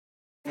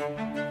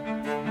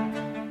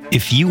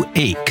If you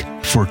ache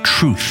for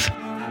truth,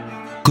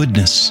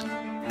 goodness,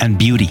 and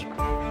beauty,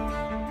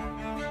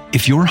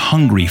 if you're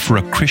hungry for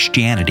a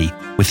Christianity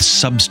with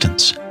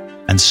substance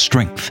and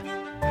strength,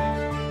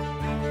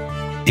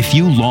 if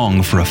you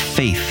long for a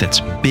faith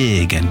that's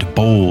big and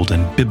bold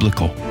and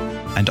biblical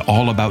and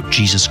all about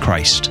Jesus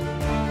Christ,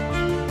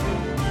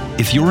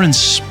 if you're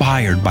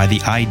inspired by the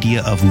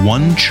idea of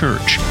one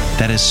church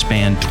that has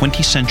spanned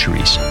 20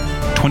 centuries,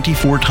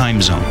 24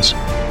 time zones,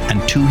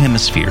 and 2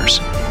 hemispheres,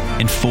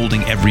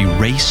 enfolding every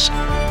race,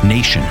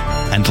 nation,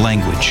 and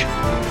language,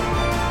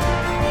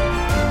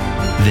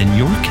 then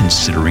you're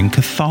considering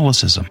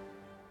Catholicism.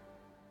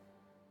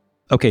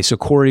 Okay, so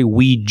Corey,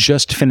 we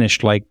just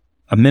finished like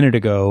a minute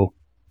ago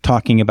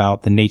talking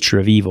about the nature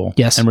of evil.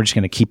 Yes. And we're just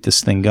going to keep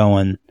this thing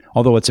going,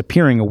 although it's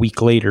appearing a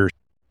week later.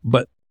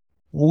 But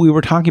we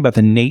were talking about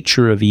the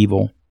nature of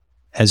evil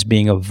as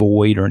being a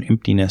void or an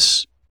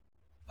emptiness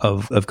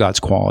of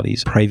God's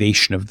qualities,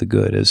 privation of the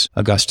good, as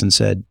Augustine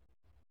said.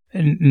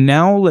 And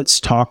now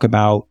let's talk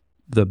about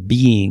the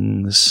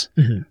beings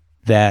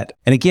that,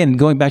 and again,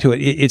 going back to it,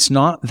 it's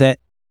not that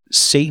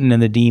Satan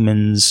and the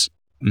demons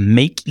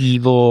make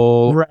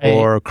evil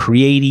or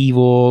create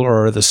evil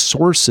or are the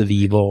source of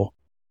evil,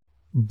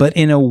 but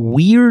in a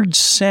weird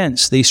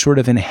sense, they sort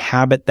of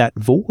inhabit that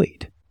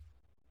void.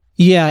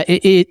 Yeah,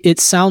 it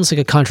sounds like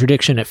a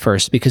contradiction at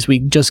first, because we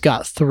just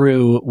got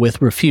through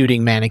with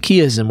refuting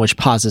Manichaeism, which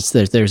posits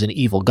that there's an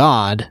evil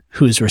God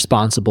who's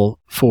responsible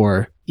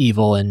for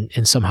evil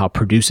and somehow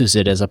produces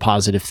it as a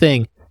positive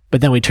thing.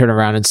 But then we turn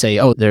around and say,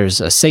 oh, there's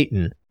a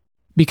Satan.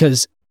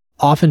 Because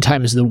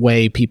oftentimes the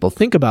way people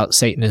think about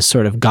Satan is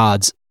sort of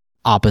God's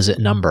opposite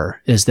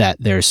number, is that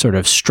they're sort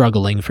of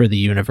struggling for the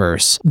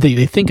universe.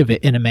 They think of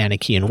it in a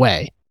Manichaean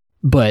way.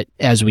 But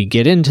as we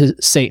get into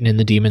Satan and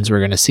the demons, we're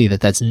going to see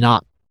that that's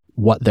not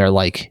what they're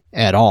like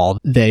at all.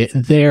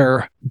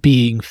 Their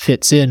being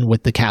fits in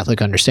with the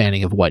Catholic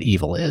understanding of what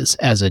evil is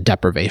as a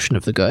deprivation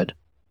of the good.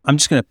 I'm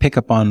just going to pick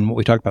up on what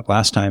we talked about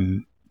last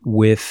time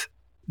with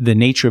the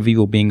nature of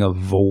evil being a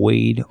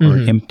void or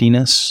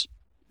emptiness,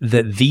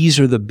 that these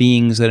are the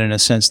beings that, in a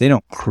sense, they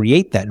don't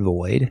create that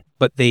void,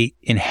 but they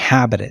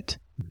inhabit it.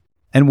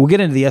 And we'll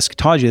get into the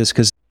eschatology of this,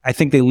 because I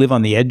think they live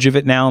on the edge of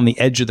it now, on the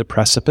edge of the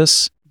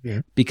precipice.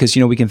 Yeah. Because,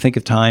 we can think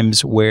of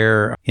times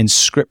where in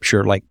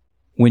Scripture, like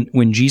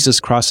when Jesus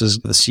crosses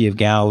the Sea of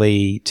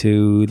Galilee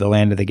to the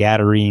land of the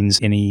Gadarenes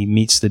and he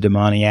meets the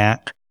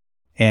demoniac,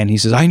 and he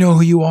says, I know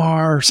who you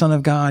are, Son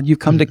of God. You've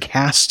come to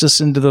cast us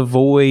into the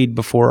void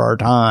before our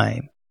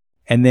time.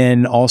 And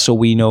then also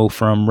we know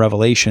from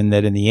Revelation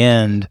that in the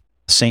end,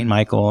 Saint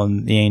Michael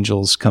and the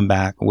angels come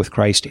back with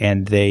Christ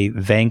and they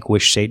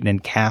vanquish Satan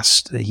and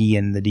cast he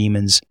and the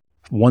demons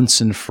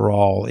once and for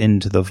all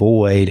into the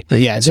void.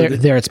 Yeah, so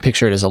there it's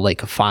pictured as a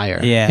lake of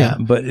fire. Yeah.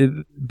 But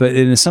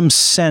in some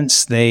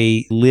sense,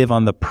 they live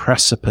on the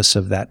precipice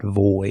of that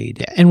void.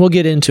 Yeah, and we'll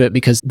get into it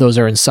because those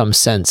are in some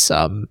sense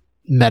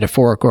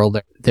metaphorical.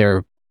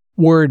 They're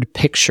word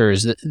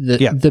pictures.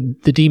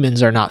 The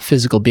demons are not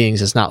physical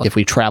beings. It's not like if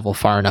we travel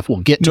far enough,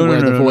 we'll get to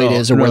where the void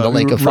is or where the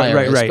lake of fire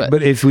is. Right.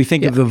 But if we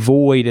think of the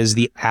void as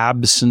the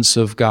absence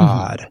of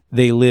God,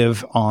 they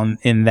live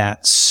in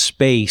that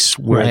space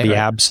where the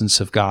absence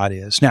of God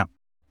is. Now,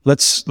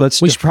 let's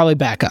we should probably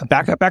back up.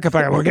 Back up.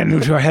 We're getting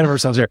ahead of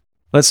ourselves here.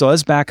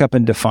 Let's back up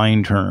and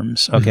define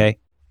terms, okay?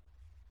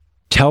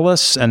 Tell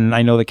us, and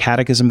I know the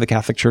Catechism of the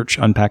Catholic Church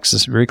unpacks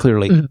this very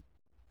clearly,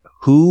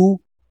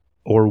 who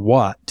or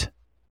what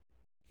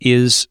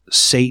is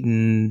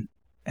Satan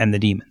and the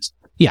demons?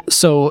 Yeah,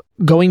 so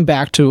going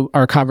back to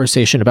our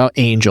conversation about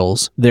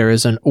angels, there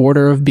is an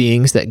order of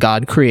beings that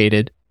God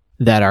created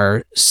that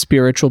are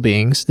spiritual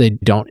beings. They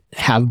don't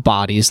have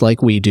bodies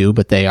like we do,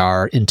 but they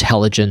are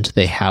intelligent,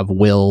 they have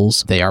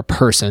wills, they are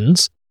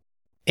persons.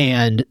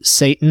 And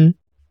Satan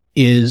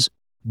is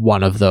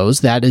one of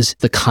those. That is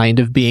the kind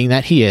of being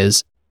that he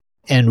is.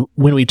 And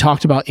when we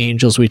talked about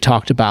angels, we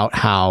talked about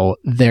how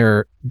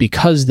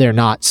because they're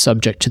not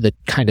subject to the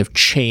kind of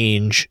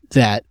change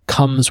that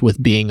comes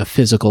with being a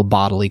physical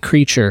bodily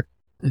creature,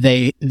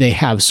 they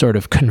have sort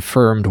of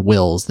confirmed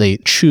wills. They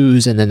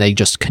choose and then they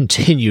just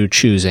continue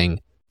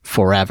choosing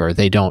forever.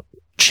 They don't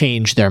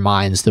change their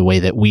minds the way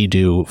that we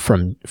do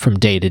from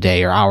day to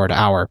day or hour to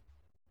hour.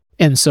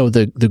 And so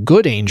the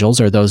good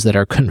angels are those that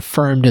are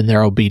confirmed in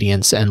their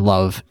obedience and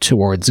love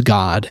towards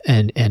God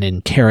and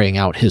in carrying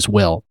out his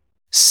will.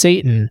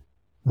 Satan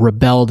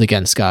rebelled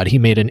against God. He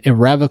made an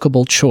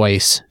irrevocable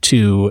choice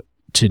to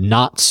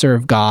not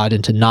serve God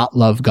and to not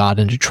love God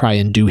and to try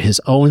and do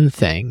his own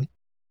thing.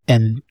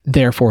 And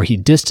therefore he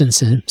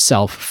distanced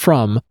himself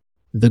from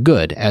the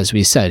good. As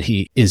we said,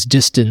 he is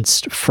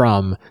distanced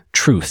from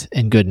truth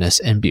and goodness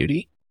and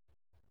beauty.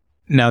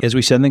 Now, as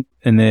we said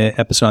in the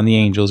episode on the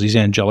angels, these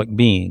angelic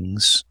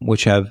beings,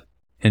 which have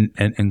an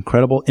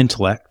incredible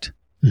intellect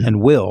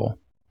and will,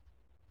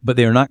 but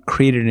they are not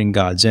created in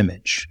God's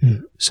image.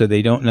 So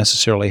they don't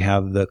necessarily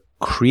have the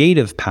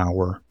creative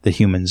power that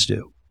humans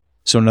do.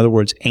 So in other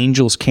words,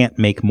 angels can't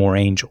make more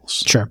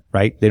angels. Sure.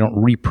 Right? They don't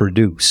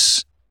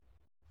reproduce.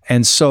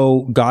 And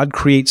so God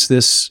creates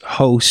this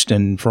host,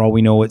 and for all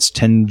we know, it's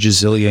 10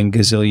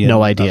 gazillion.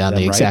 No idea on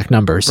the exact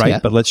numbers. Right. Yeah.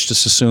 But let's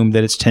just assume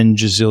that it's 10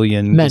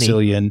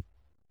 gazillion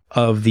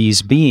of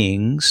these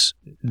beings.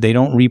 They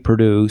don't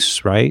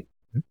reproduce, right?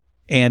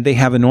 And they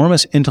have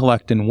enormous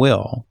intellect and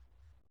will,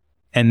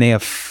 and they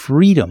have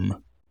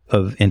freedom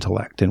of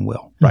intellect and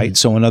will, right?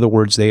 So in other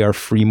words, they are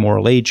free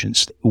moral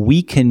agents.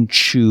 We can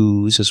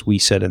choose, as we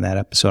said in that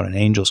episode on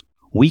angels,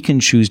 we can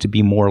choose to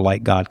be more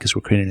like God because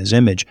we're created in his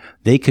image.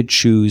 They could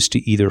choose to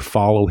either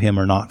follow him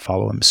or not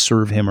follow him,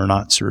 serve him or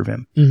not serve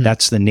him.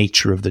 That's the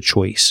nature of the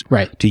choice.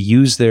 Right. To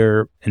use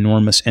their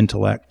enormous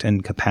intellect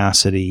and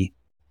capacity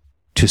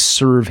to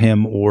serve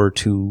him or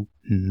to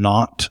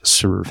not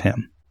serve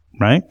him,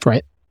 right?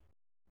 Right.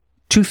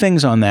 Two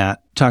things on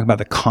that. Talk about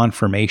the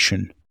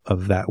confirmation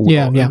of that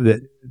will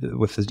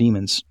with the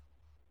demons.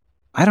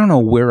 I don't know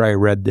where I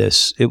read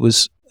this. It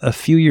was a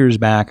few years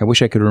back. I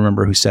wish I could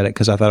remember who said it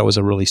because I thought it was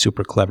a really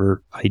super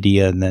clever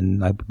idea, and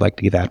then I would like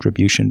to give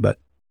attribution. But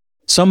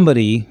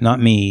somebody, not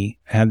me,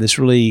 had this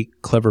really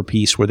clever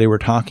piece where they were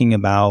talking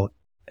about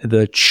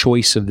the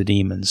choice of the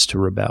demons to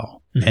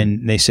rebel.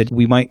 And they said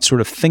we might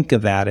sort of think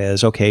of that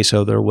as, okay,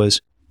 so there was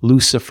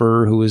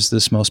Lucifer, who was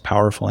this most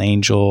powerful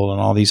angel,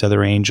 and all these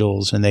other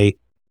angels, and they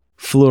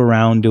flew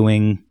around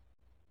doing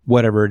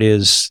whatever it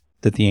is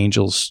that the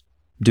angels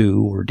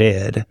do or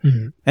did.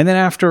 And then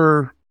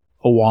after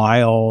a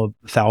while,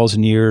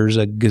 1,000 years,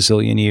 a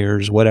gazillion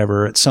years,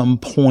 whatever, at some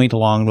point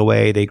along the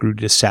way, they grew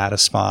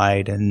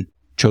dissatisfied and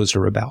chose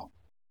to rebel.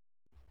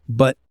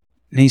 But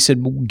he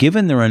said,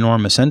 given their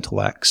enormous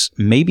intellects,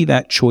 maybe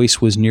that choice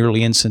was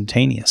nearly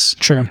instantaneous.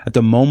 Sure. At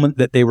the moment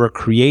that they were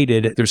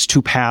created, there's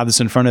two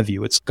paths in front of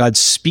you. It's God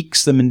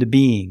speaks them into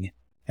being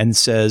and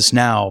says,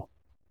 now,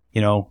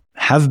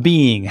 have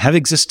being, have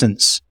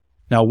existence.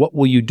 Now, what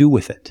will you do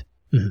with it?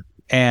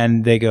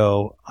 And they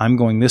go, I'm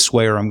going this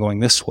way or I'm going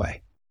this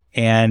way.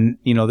 And,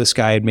 this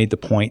guy had made the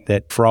point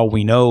that for all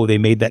we know, they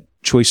made that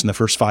choice in the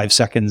first 5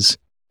 seconds.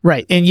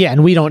 Right.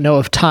 And we don't know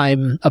if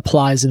time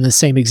applies in the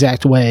same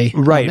exact way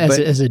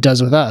as it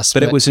does with us.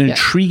 But it was an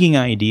intriguing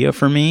idea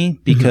for me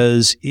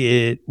because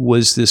it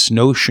was this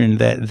notion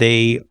that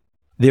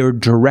they're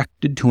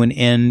directed to an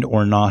end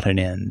or not an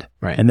end.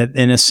 Right. And that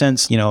in a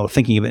sense,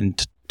 thinking of it in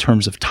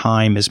terms of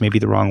time is maybe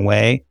the wrong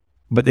way,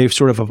 but they've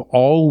sort of have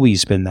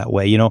always been that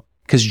way,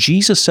 because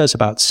Jesus says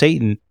about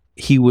Satan,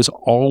 he was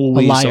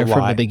always a liar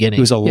from the beginning.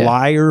 He was a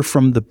liar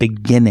from the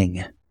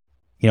beginning.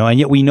 And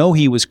yet we know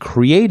he was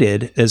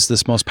created as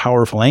this most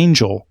powerful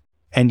angel,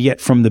 and yet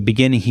from the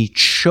beginning he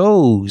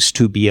chose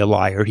to be a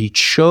liar. He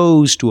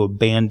chose to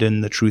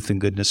abandon the truth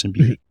and goodness and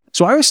beauty.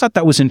 So I always thought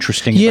that was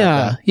interesting.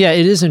 Yeah,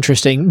 it is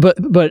interesting.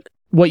 But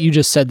what you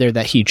just said there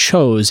that he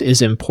chose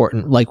is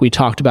important. Like we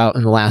talked about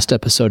in the last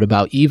episode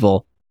about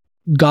evil,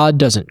 God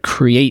doesn't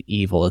create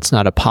evil. It's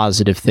not a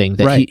positive thing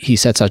that he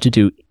sets out to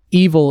do.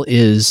 Evil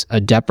is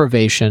a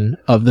deprivation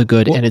of the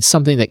good, and it's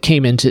something that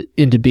came into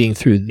being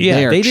through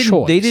their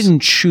choice. They didn't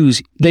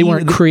choose. They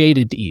weren't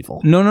created evil.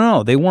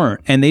 No, they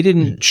weren't, and they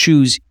didn't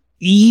choose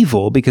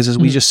evil because, as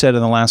we just said in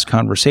the last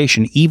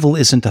conversation, evil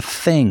isn't a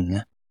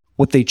thing.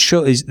 What they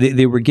chose is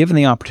they were given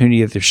the opportunity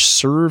to either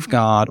serve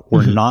God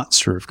or not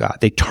serve God.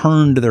 They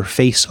turned their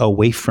face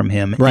away from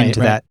Him into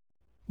that.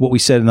 What we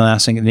said in the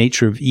last thing, the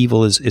nature of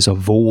evil is a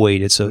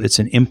void. It's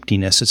an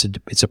emptiness.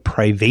 It's a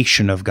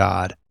privation of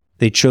God.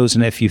 They chose,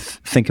 and if you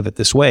think of it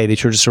this way, they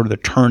chose to sort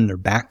of turn their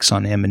backs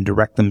on him and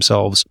direct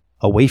themselves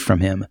away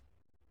from him.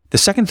 The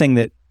second thing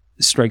that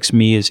strikes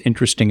me as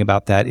interesting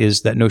about that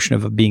is that notion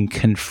of being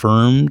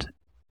confirmed.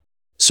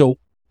 So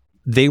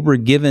they were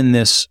given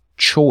this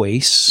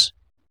choice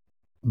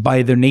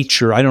by their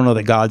nature. I don't know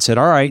that God said,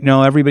 all right,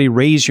 no, everybody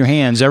raise your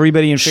hands,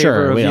 everybody in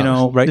favor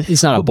of, right?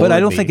 It's not a but I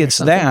don't think it's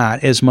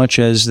that as much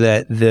as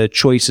that the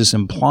choice is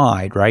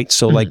implied, right?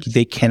 So like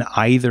they can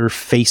either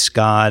face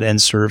God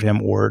and serve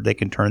him or they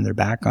can turn their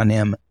back on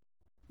him.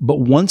 But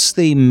once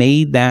they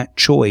made that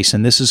choice,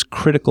 and this is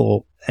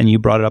critical, and you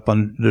brought it up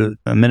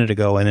a minute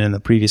ago and in the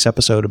previous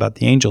episode about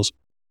the angels,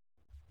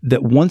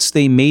 that once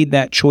they made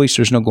that choice,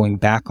 there's no going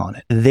back on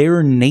it.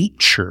 Their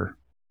nature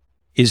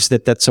is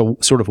that's a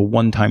sort of a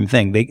one-time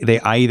thing. They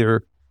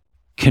either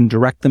can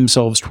direct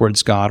themselves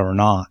towards God or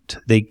not.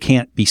 They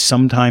can't be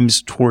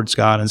sometimes towards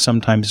God and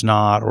sometimes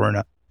not, or in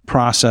a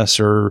process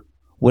or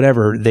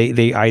whatever.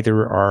 They either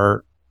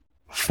are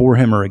for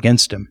him or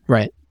against him.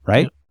 Right.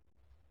 Right?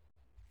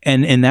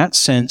 And in that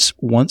sense,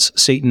 once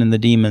Satan and the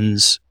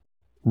demons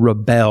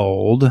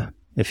rebelled,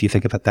 if you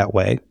think of it that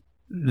way,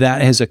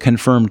 that is a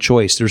confirmed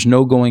choice. There's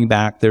no going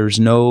back.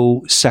 There's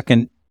no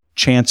second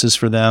chances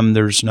for them.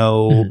 There's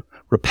no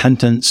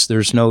repentance.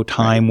 There's no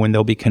time when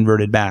they'll be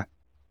converted back.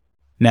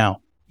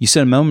 Now, you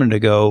said a moment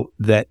ago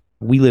that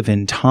we live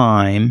in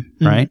time,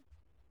 right?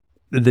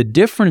 The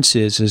difference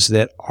is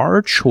that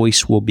our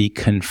choice will be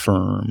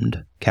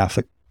confirmed.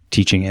 Catholic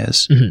teaching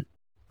is,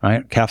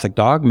 right? Catholic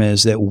dogma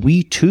is that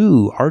we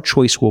too, our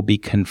choice will be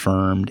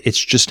confirmed. It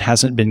just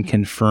hasn't been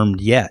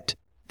confirmed yet.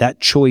 That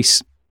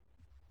choice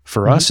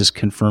for us is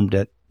confirmed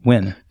at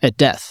when? At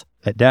death.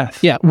 at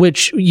death. Yeah,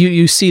 which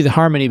you see the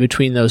harmony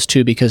between those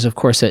two because, of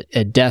course,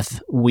 at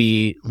death,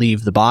 we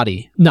leave the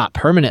body. Not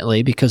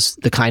permanently, because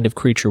the kind of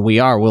creature we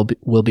are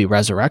will be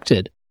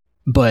resurrected.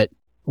 But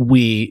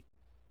we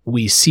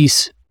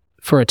cease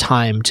for a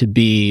time to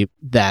be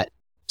that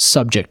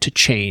subject to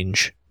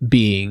change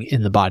being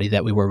in the body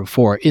that we were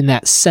before. In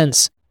that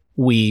sense,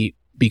 we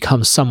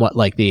become somewhat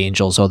like the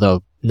angels,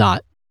 although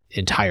not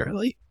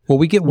entirely. Well,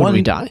 we get when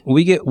we die.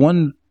 We get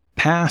one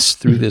pass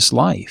through this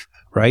life.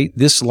 Right?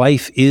 This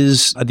life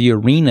is the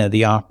arena,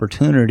 the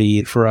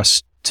opportunity for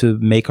us to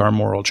make our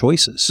moral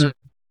choices.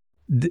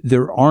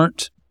 There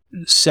aren't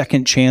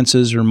second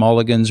chances or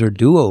mulligans or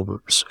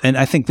do-overs. And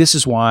I think this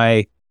is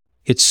why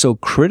it's so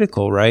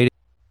critical, right?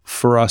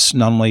 For us,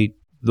 not only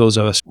those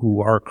of us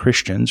who are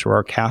Christians or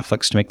are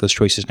Catholics to make those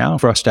choices now,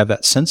 for us to have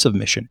that sense of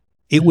mission.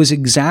 It was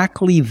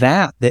exactly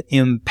that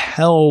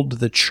impelled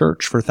the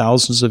church for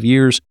thousands of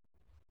years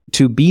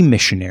to be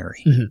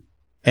missionary. Mm-hmm.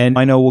 And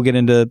I know we'll get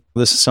into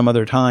this some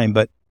other time,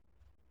 but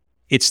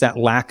it's that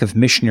lack of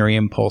missionary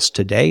impulse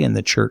today in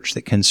the church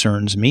that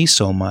concerns me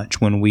so much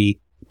when we,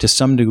 to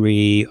some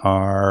degree,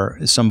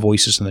 some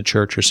voices in the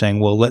church are saying,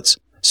 well, let's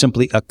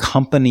simply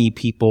accompany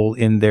people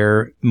in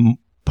their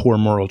poor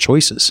moral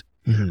choices,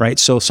 right?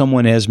 So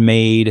someone has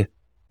made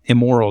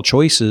immoral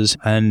choices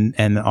and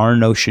our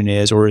notion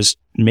is, or is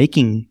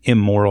making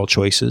immoral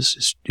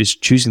choices, is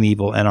choosing the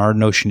evil, and our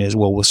notion is,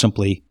 well, we'll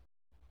simply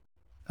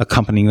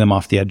accompanying them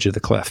off the edge of the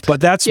cliff. But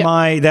that's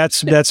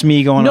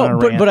me going on a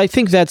rant. But I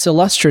think that's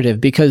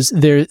illustrative because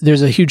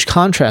there's a huge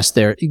contrast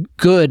there.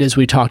 Good, as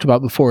we talked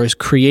about before, is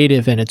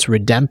creative and it's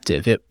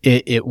redemptive.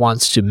 It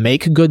wants to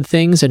make good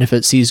things, and if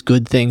it sees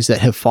good things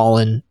that have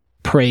fallen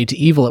prey to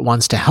evil, it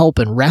wants to help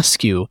and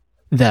rescue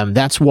them.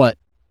 That's what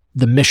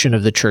the mission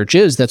of the church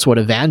is. That's what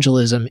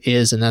evangelism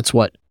is, and that's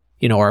what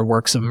our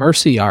works of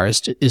mercy are,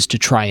 is to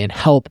try and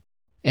help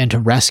and to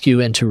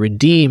rescue and to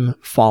redeem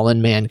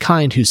fallen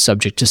mankind who's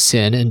subject to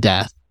sin and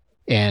death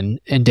and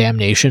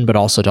damnation, but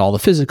also to all the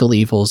physical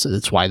evils.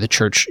 That's why the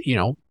church,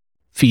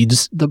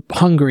 feeds the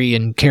hungry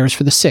and cares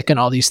for the sick and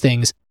all these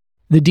things.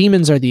 The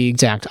demons are the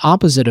exact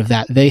opposite of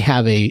that. They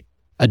have a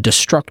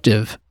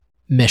destructive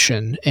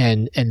mission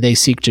and they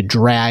seek to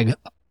drag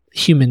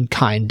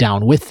humankind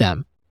down with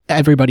them.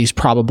 Everybody's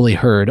probably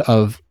heard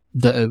of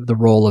the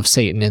role of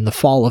Satan in the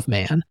fall of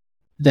man,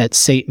 that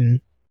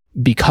Satan,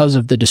 because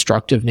of the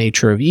destructive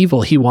nature of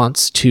evil, he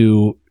wants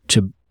to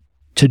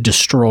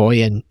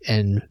destroy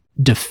and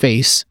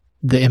deface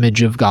the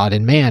image of God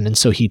in man. And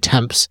so he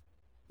tempts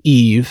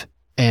Eve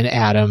and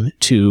Adam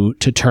to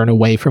turn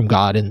away from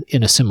God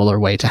in a similar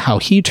way to how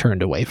he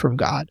turned away from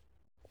God.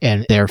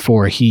 And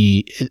therefore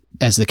he,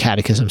 as the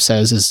Catechism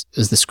says,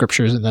 as the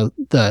scriptures and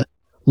the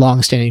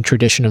longstanding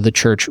tradition of the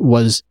church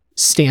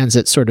stands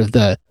at sort of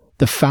the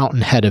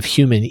fountainhead of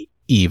human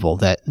evil,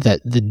 that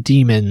the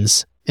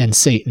demons and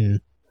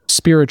Satan,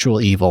 spiritual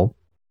evil,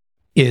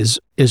 is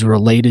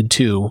related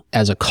to,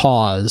 as a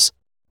cause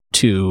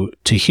to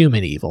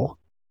human evil.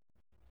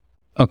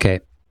 Okay.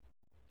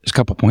 There's a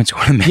couple points I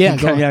want to make.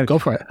 Yeah, go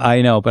for it.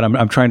 I know, but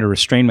I'm trying to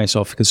restrain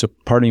myself because a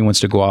part of me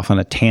wants to go off on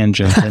a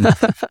tangent.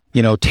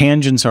 And,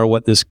 tangents are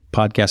what this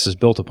podcast is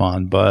built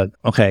upon. But,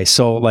 okay,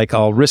 so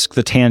I'll risk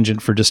the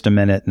tangent for just a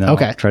minute and then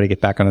I'll try to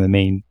get back onto the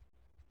main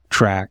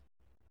track.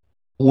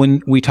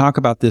 When we talk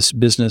about this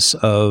business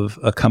of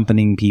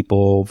accompanying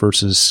people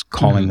versus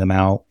calling them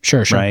out,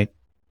 sure, right?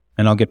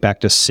 And I'll get back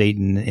to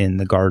Satan in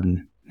the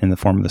garden in the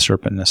form of the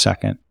serpent in a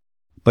second.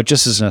 But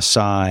just as an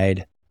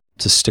aside,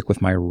 to stick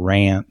with my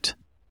rant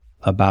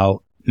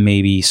about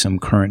maybe some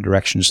current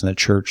directions in the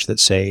church that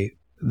say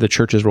the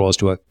church's role is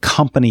to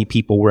accompany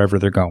people wherever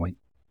they're going.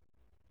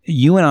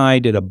 You and I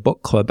did a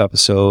book club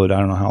episode, I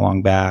don't know how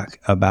long back,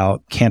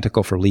 about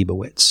Canticle for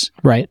Leibowitz.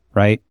 Right.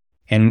 Right?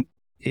 And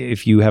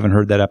if you haven't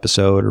heard that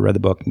episode or read the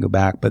book, and go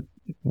back, but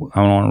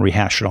I don't want to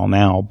rehash it all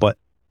now. But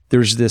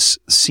there's this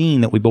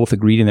scene that we both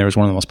agreed in there was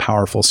one of the most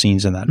powerful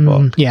scenes in that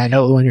book. Yeah, I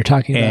know the one you're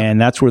talking about.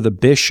 And that's where the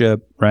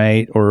bishop,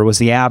 right, or it was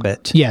the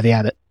abbot. Yeah, the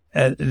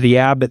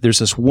abbot. There's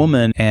this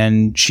woman,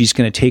 and she's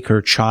going to take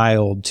her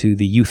child to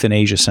the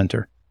euthanasia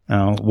center.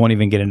 I won't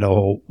even get into the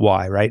whole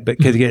why, right? But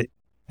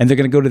and they're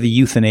going to go to the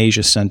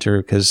euthanasia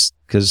center because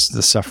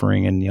the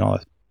suffering and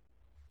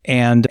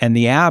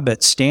the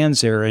abbot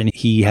stands there and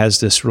he has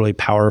this really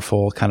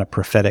powerful kind of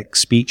prophetic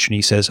speech, and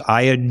he says,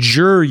 "I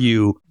adjure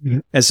you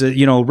as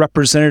a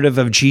representative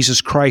of Jesus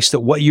Christ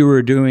that what you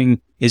are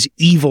doing is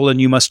evil and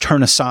you must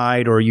turn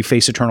aside or you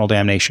face eternal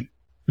damnation."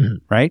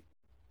 Right?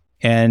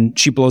 And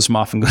she blows him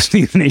off and goes to the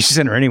euthanasia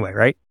center anyway,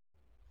 right?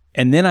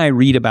 And then I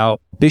read about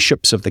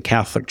bishops of the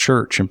Catholic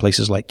Church in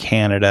places like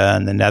Canada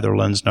and the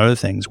Netherlands and other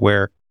things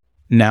where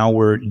now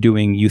we're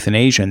doing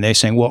euthanasia, and they're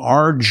saying, well,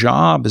 our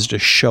job is to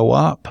show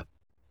up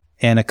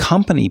and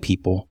accompany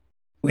people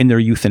in their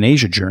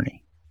euthanasia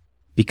journey.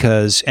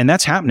 And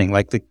that's happening,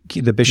 like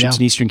the bishops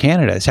in Eastern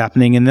Canada. It's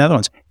happening in the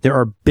Netherlands. There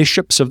are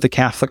bishops of the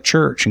Catholic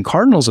Church and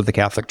cardinals of the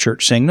Catholic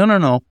Church saying,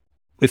 no.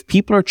 If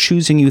people are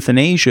choosing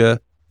euthanasia,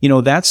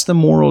 that's the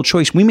moral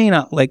choice. We may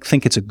not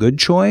think it's a good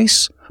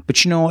choice, but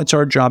it's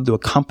our job to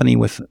accompany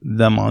with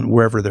them on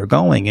wherever they're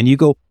going. And you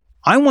go,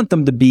 I want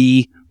them to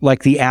be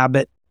like the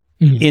abbot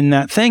in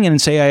that thing and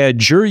say, I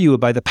adjure you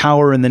by the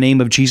power in the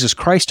name of Jesus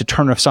Christ to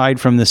turn aside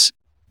from this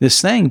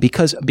thing,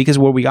 because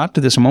where we got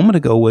to this a moment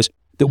ago was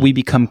that we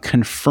become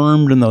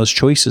confirmed in those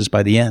choices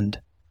by the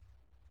end.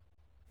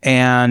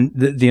 And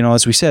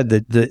as we said,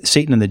 the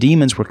Satan and the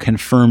demons were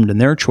confirmed in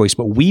their choice,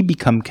 but we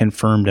become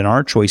confirmed in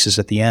our choices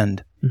at the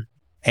end.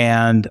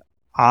 And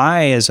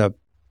I,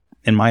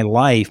 in my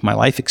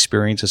life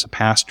experience as a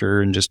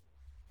pastor and just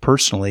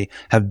personally,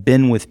 have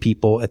been with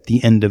people at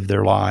the end of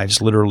their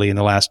lives, literally in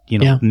the last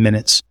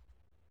minutes.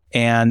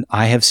 And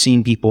I have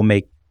seen people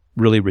make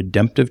really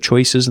redemptive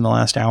choices in the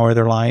last hour of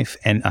their life,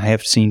 and I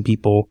have seen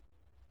people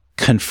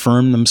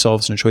confirm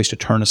themselves in a choice to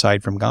turn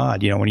aside from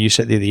God. When you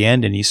sit there at the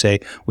end and you say,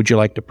 would you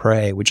like to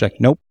pray? Would you like,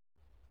 nope,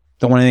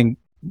 don't want anything,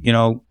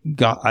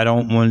 God, I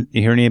don't want to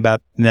hear any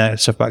about that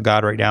stuff about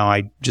God right now.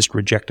 I just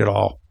reject it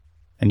all.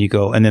 And you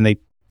go, and then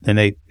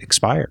they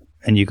expire,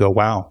 and you go,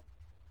 wow,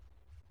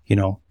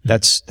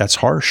 that's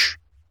harsh.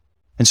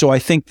 And so I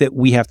think that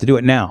we have to do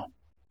it now.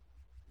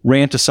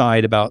 Rant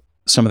aside about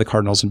some of the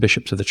cardinals and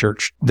bishops of the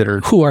church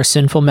who are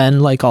sinful men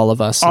like all of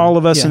us. All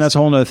of us, yes. And that's a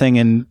whole other thing.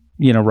 And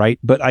right.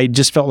 But I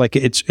just felt like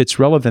it's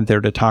relevant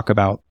there to talk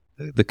about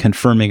the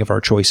confirming of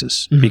our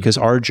choices, because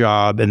our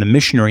job and the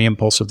missionary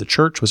impulse of the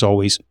church was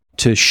always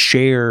to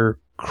share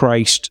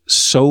Christ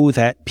so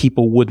that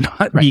people would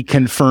not be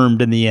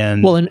confirmed in the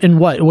end. Well,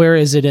 where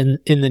is it in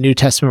the New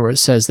Testament where it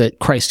says that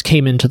Christ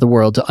came into the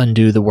world to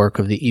undo the work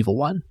of the evil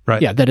one?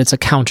 Right. Yeah, that it's a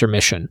counter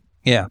mission.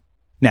 Yeah.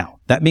 Now,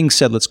 that being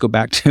said, let's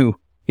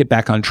get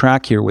back on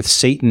track here with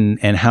Satan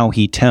and how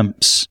he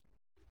tempts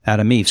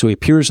Adam and Eve. So he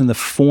appears in the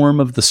form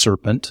of the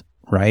serpent,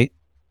 right?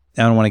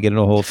 I don't want to get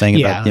into the whole thing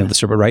about the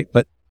serpent, right?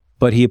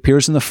 But he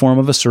appears in the form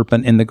of a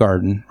serpent in the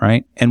garden,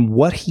 right? And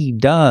what he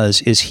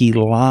does is he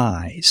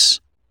lies.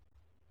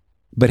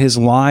 But his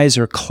lies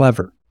are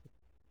clever,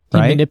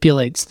 right? He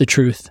manipulates the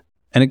truth.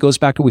 And it goes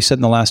back to what we said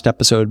in the last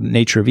episode,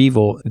 Nature of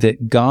Evil,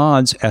 that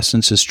God's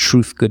essence is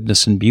truth,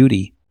 goodness, and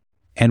beauty.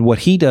 And what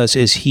he does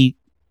is he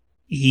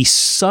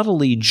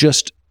subtly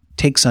just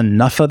takes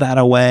enough of that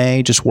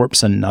away, just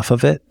warps enough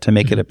of it to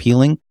make it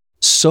appealing,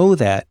 so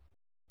that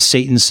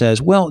Satan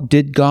says, well,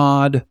 did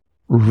God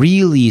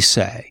really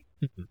say?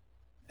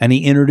 And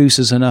he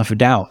introduces enough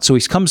doubt. So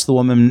he comes to the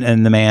woman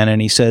and the man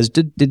and he says,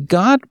 did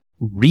God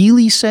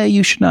really say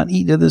you should not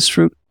eat of this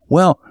fruit?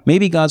 Well,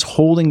 maybe God's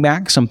holding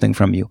back something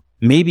from you.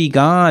 Maybe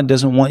God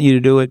doesn't want you to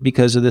do it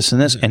because of this and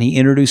this. And he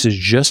introduces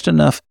just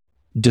enough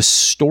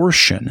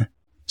distortion.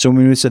 So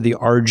when we said the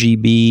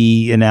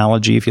RGB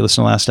analogy, if you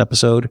listen to the last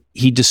episode,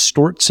 he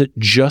distorts it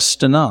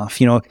just enough.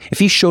 If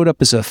he showed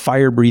up as a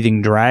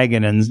fire-breathing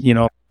dragon and,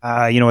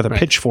 with a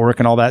pitchfork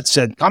and all that,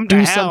 said, come to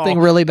hell. Do something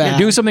really bad.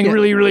 Do something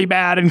really, really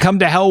bad and come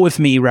to hell with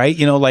me, right?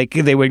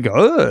 They would go,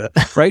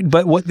 ugh, right?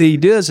 But what he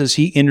does is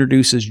he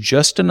introduces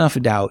just enough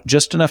doubt,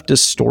 just enough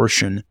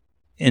distortion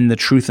in the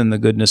truth and the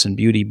goodness and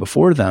beauty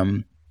before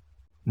them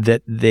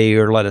that they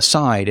are led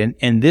aside.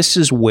 And this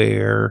is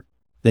where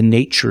the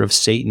nature of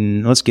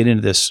Satan, let's get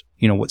into this,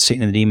 what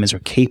Satan and the demons are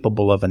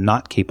capable of and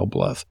not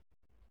capable of.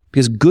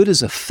 Because good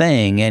is a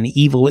thing and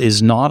evil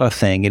is not a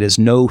thing. It is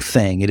no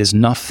thing. It is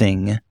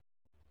nothing.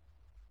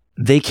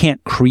 They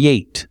can't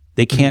create.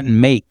 They can't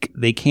make.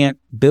 They can't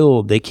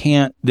build.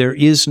 There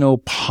is no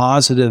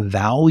positive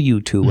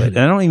value to it. And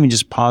I don't even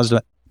just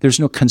positive. There's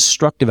no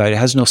constructive value. It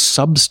has no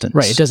substance.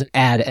 Right. It doesn't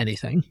add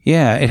anything.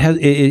 Yeah. It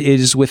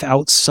is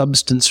without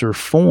substance or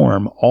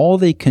form. All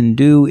they can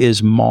do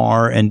is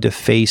mar and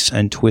deface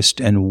and twist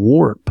and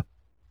warp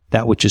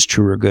that which is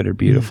true or good or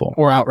beautiful.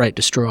 Or outright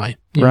destroy.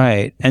 Yeah.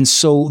 Right. And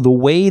so the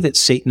way that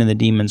Satan and the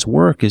demons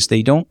work is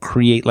they don't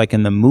create like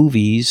in the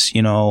movies,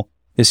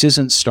 this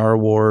isn't Star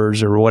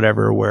Wars or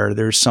whatever, where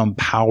there's some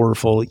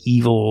powerful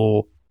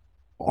evil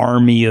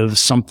army of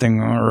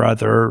something or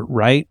other,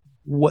 right?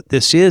 What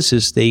this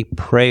is they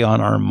prey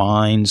on our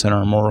minds and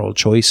our moral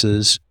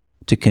choices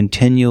to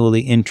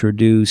continually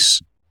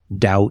introduce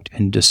doubt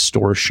and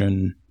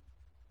distortion.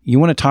 You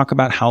want to talk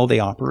about how they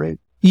operate?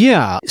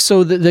 Yeah.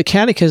 So the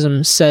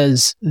Catechism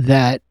says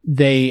that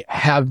they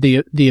have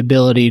the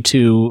ability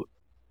to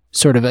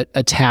sort of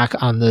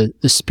attack on the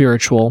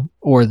spiritual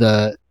or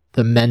the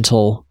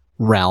mental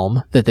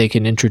realm, that they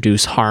can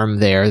introduce harm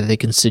there, that they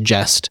can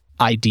suggest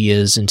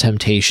ideas and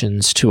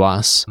temptations to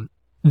us.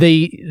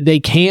 They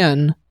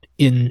can,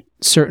 in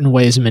certain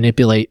ways,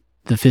 manipulate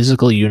the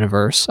physical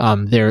universe.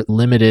 They're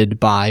limited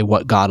by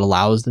what God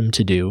allows them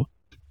to do.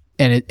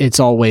 And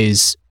it's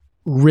always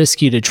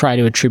risky to try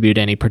to attribute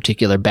any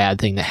particular bad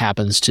thing that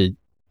happens to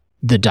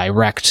the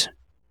direct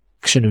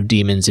action of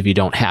demons if you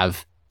don't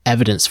have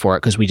evidence for it,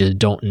 because we just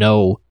don't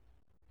know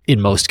in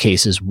most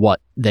cases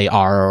what they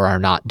are or are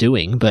not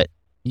doing. But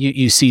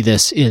you see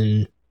this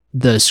in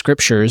the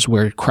scriptures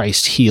where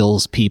Christ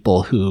heals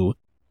people who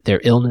their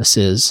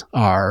illnesses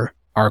are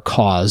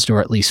caused or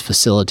at least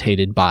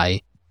facilitated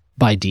by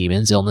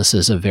demons,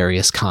 illnesses of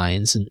various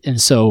kinds.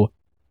 And so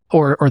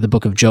or the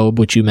book of Job,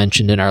 which you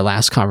mentioned in our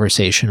last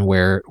conversation,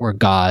 where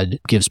God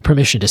gives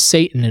permission to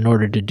Satan in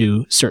order to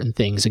do certain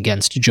things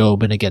against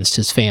Job and against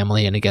his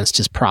family and against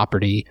his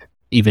property,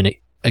 even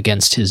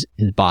against his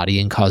body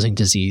and causing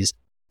disease.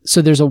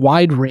 So there's a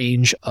wide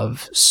range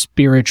of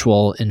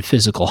spiritual and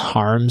physical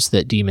harms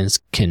that demons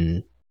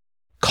can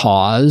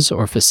cause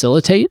or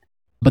facilitate,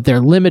 but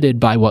they're limited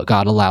by what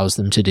God allows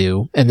them to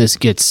do. And this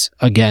gets,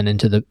 again,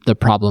 into the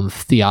problem of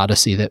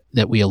theodicy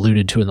that we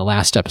alluded to in the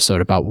last episode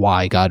about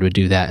why God would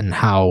do that and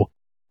how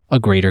a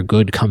greater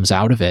good comes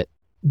out of it.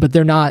 But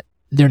they're not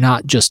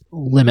just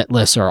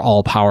limitless or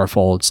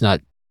all-powerful. It's not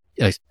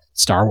like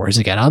Star Wars,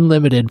 again,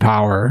 unlimited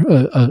power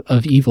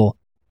of evil.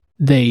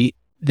 They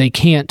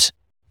can't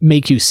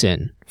make you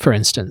sin, for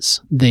instance.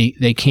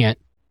 They can't,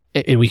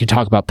 and we can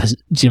talk about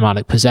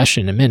demonic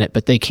possession in a minute,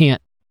 but they can't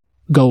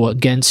go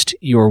against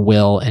your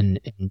will and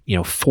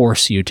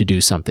force you to do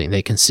something.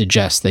 They can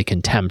suggest, they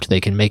can tempt, they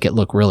can make it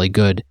look really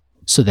good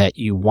so that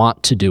you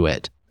want to do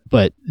it,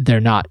 but they're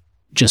not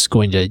just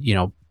going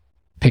to,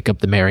 pick up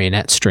the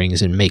marionette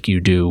strings and make you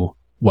do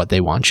what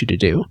they want you to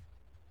do.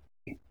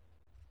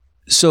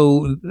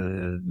 So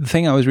the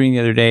thing I was reading the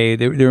other day,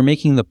 they were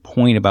making the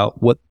point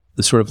about what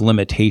the sort of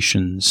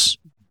limitations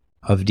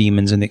of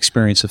demons and the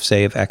experience of,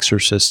 say, of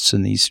exorcists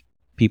and these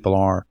people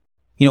are.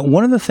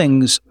 One of the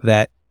things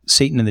that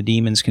Satan and the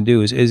demons can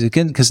do is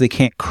again, because they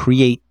can't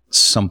create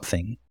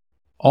something.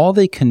 All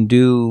they can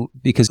do,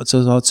 because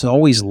it's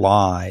always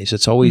lies,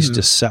 it's always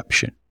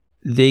deception,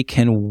 they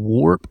can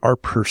warp our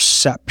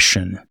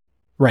perception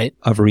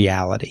of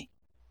reality.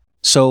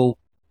 So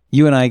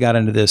you and I got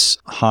into this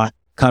hot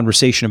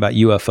conversation about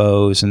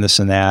UFOs and this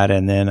and that,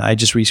 and then I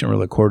just recently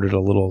recorded a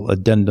little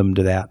addendum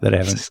to that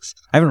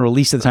I haven't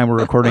released at the time we're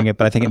recording it,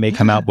 but I think it may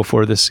come out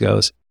before this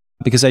goes,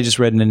 because I just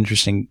read an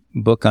interesting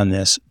book on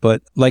this.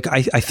 But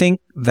I think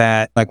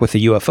that with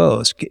the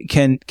UFOs,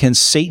 can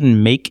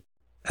Satan make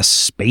a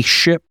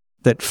spaceship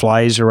that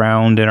flies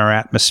around in our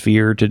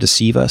atmosphere to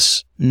deceive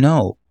us?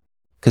 No,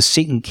 because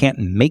Satan can't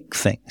make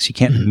things. He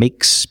can't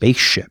make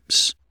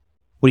spaceships.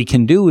 What he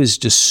can do is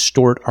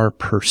distort our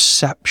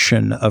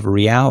perception of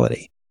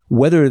reality,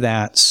 whether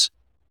that's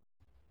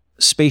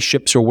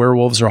spaceships or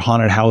werewolves or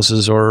haunted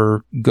houses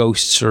or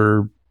ghosts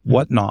or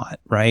whatnot,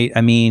 right? I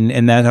mean,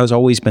 and that has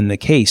always been the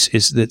case,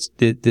 is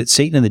that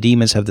Satan and the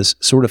demons have this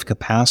sort of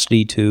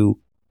capacity to,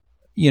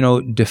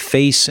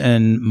 deface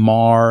and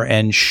mar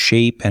and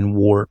shape and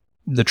warp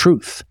the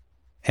truth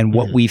and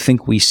what we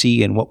think we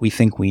see and what we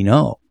think we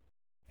know.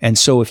 And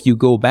so if you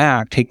go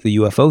back, take the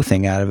UFO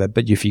thing out of it,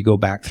 but if you go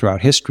back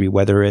throughout history,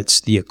 whether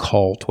it's the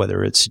occult,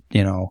 whether it's,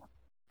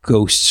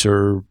 ghosts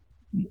or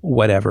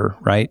whatever,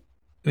 right?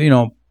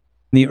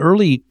 The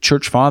early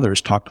church fathers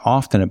talked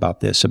often about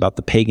this, about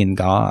the pagan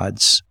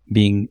gods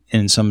being,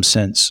 in some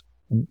sense,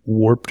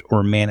 warped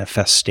or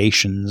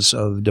manifestations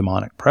of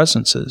demonic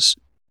presences.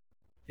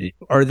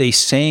 Are they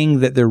saying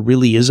that there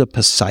really is a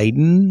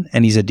Poseidon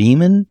and he's a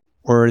demon?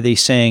 Or are they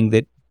saying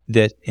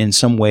that in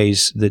some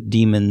ways that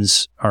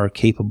demons are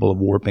capable of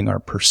warping our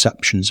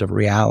perceptions of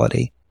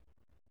reality,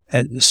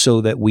 so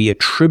that we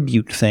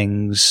attribute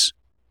things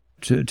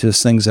to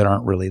things that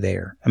aren't really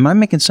there? Am I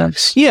making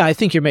sense? Yeah, I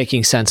think you're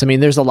making sense. I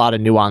mean, there's a lot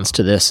of nuance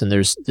to this, and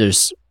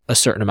there's a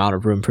certain amount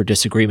of room for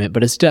disagreement,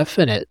 but it's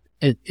definite.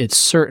 It's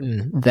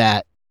certain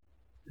that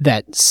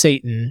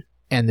Satan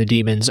and the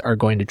demons are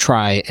going to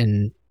try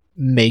and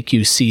make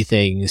you see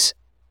things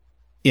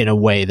in a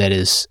way that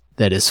is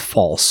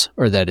false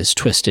or that is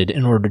twisted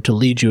in order to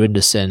lead you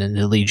into sin and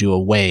to lead you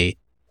away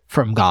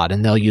from God.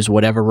 And they'll use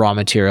whatever raw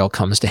material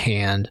comes to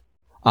hand.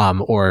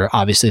 Or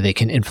obviously they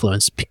can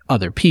influence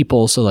other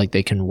people. So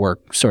they can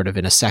work sort of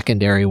in a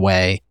secondary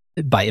way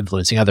by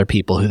influencing other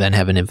people who then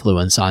have an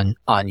influence on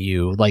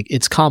you.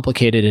 It's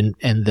complicated,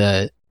 and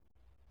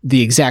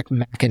the exact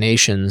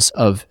machinations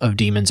of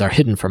demons are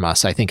hidden from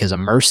us, I think, as a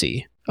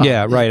mercy.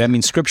 Yeah, right. I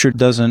mean, Scripture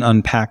doesn't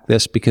unpack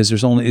this because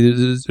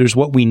there's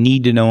what we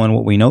need to know and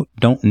what we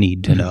don't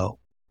need to know.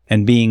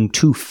 And being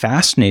too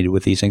fascinated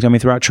with these things. I mean,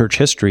 throughout church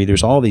history,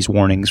 there's all these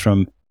warnings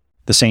from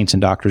the saints and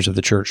doctors of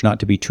the church not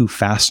to be too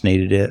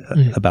fascinated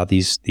about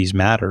these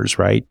matters,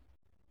 right?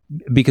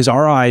 Because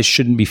our eyes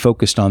shouldn't be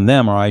focused on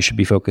them. Our eyes should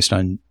be focused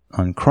on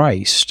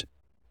Christ.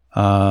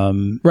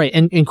 Right,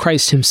 and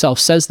Christ himself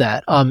says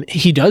that.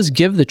 He does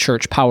give the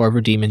church power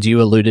over demons.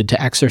 You alluded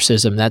to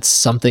exorcism. That's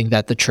something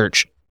that the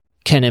church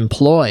can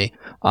employ.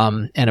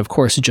 And of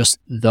course, just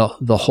the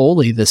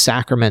holy, the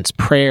sacraments,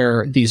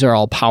 prayer, these are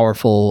all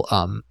powerful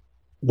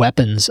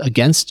weapons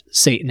against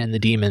Satan and the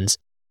demons.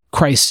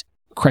 Christ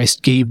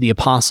gave the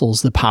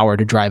apostles the power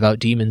to drive out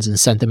demons and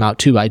sent them out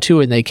 2 by 2,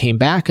 and they came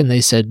back and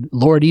they said,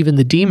 Lord, even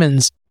the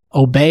demons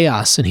obey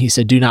us. And he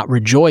said, do not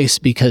rejoice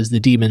because the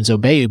demons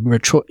obey,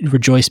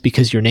 rejoice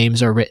because your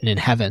names are written in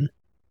heaven.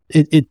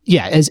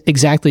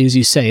 Exactly as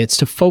you say, it's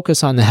to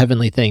focus on the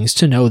heavenly things,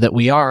 to know that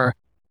we are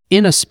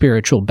in a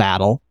spiritual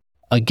battle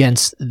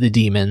against the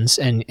demons,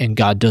 and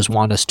God does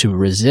want us to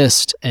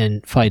resist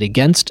and fight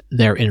against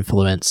their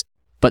influence,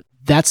 but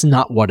that's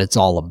not what it's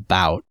all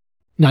about.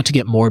 not to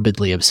get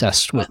morbidly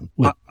obsessed with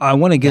I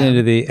want to get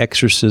into the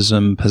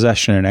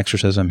possession and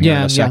exorcism here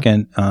in a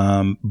second.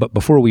 But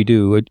before we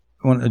do,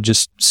 I want to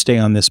just stay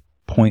on this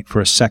point for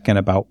a second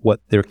about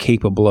what they're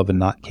capable of and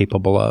not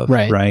capable of.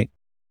 Right.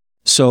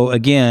 So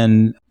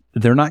again,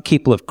 they're not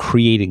capable of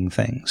creating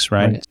things,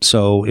 right?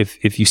 So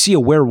if you see a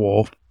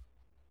werewolf,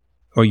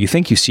 or you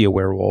think you see a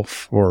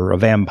werewolf or a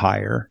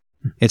vampire,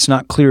 it's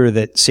not clear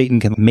that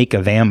Satan can make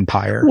a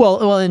vampire.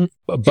 Well,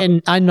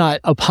 and I'm not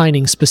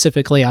opining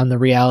specifically on the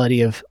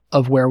reality of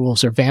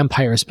werewolves or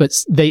vampires, but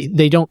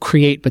they don't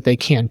create, but they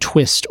can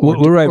twist.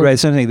 Right.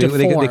 Something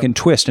they can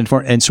twist and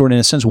sort of, in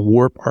a sense,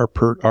 warp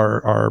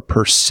our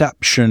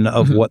perception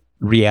of what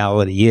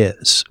reality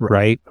is.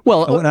 Right.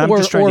 Well,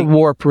 or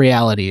warp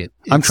reality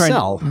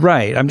itself.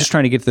 I'm just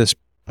trying to get to this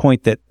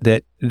point that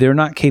they're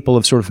not capable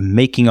of sort of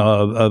making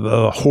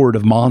a horde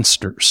of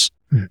monsters.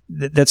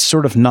 That's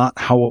sort of not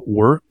how it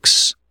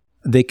works.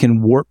 They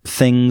can warp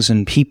things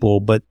and people,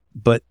 but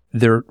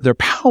their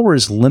power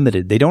is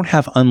limited. They don't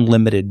have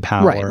unlimited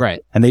power,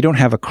 right. And they don't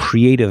have a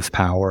creative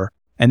power,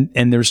 and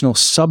there's no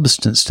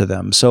substance to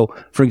them. So,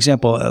 for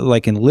example,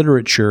 like in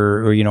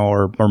literature,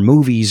 or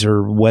movies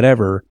or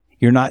whatever,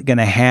 you're not going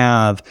to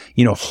have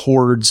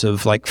hordes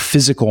of like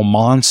physical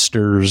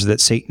monsters that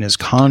Satan is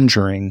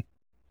conjuring.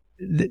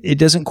 It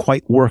doesn't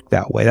quite work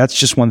that way. That's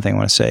just one thing I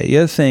want to say. The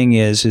other thing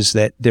is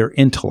that their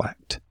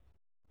intellect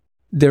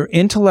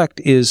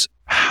is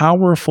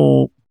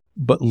powerful,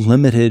 but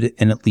limited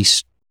in at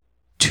least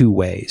two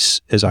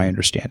ways, as I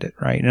understand it,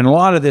 right? And a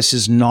lot of this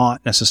is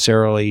not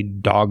necessarily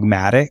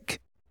dogmatic,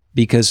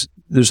 because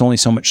there's only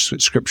so much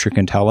Scripture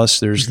can tell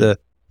us. There's the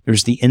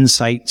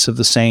insights of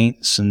the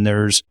saints, and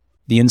there's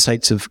the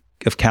insights of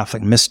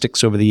Catholic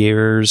mystics over the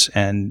years,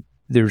 and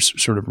there's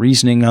sort of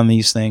reasoning on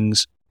these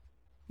things.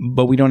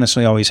 But we don't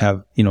necessarily always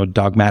have,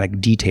 dogmatic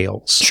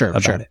details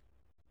about it.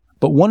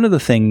 But one of the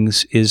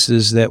things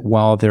is that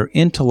while their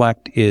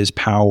intellect is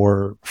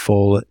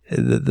powerful,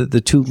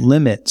 the two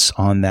limits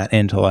on that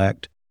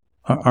intellect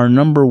are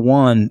number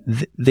one,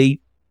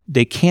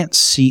 they can't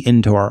see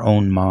into our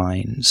own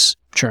minds.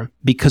 Sure.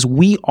 Because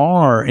we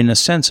are, in a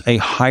sense, a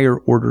higher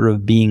order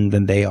of being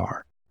than they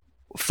are.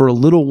 For a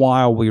little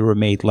while, we were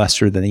made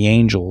lesser than the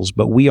angels,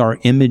 but we are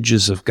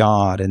images of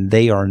God, and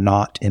they are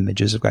not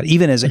images of God.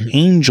 Even as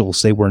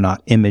angels, they were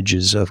not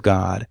images of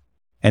God.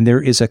 And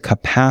there is a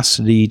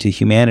capacity to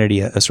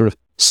humanity, a sort of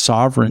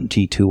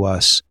sovereignty to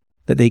us,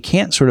 that they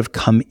can't sort of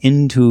come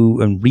into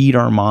and read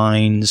our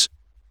minds.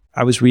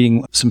 I was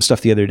reading some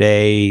stuff the other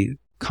day,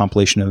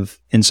 compilation of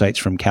insights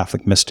from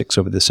Catholic mystics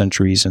over the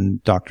centuries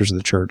and doctors of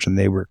the church, and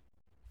they were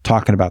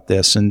talking about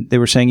this, and they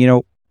were saying,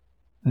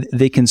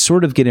 they can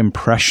sort of get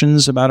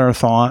impressions about our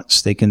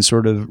thoughts. They can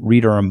sort of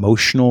read our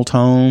emotional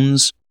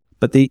tones.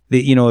 But they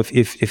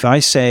if I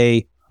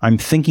say I'm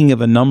thinking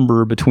of a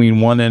number between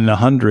 1 and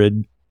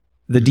 100,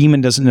 the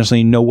demon doesn't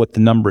necessarily know what the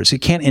number is. It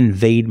can't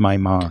invade my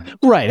mind.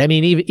 Right. I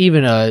mean,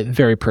 even a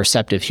very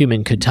perceptive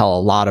human could tell a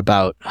lot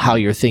about how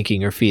you're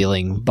thinking or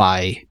feeling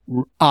by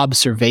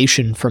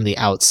observation from the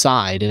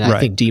outside. And I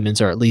think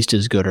demons are at least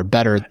as good or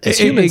better as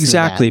humans.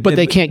 Exactly. But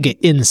they can't get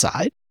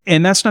inside.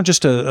 And that's not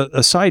just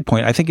a side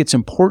point. I think it's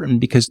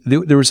important because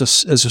there was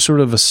a sort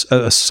of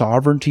a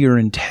sovereignty or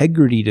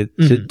integrity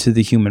to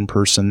the human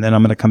person. And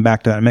I'm going to come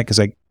back to that in a minute, because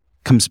it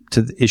comes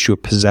to the issue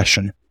of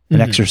possession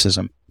and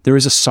exorcism. There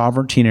is a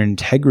sovereignty and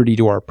integrity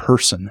to our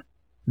person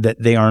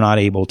that they are not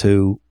able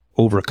to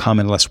overcome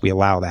unless we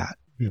allow that.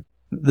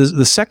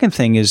 The second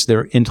thing is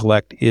their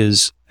intellect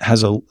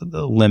has a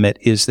limit,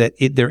 is that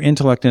their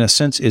intellect in a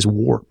sense is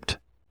warped.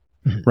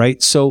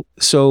 Right. So,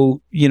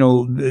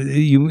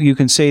 you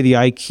can say the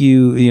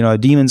IQ, a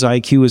demon's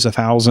IQ is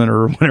 1,000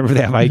 or whatever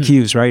they have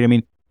IQs, right? I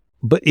mean,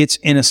 but it's,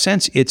 in a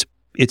sense, it's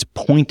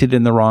pointed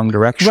in the wrong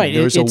direction. Right.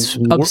 It's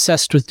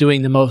obsessed with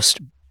doing the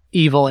most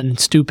evil and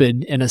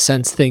stupid, in a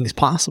sense, things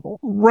possible.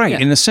 Right.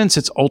 Yeah. In a sense,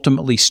 it's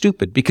ultimately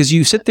stupid, because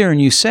you sit there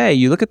and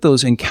you look at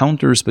those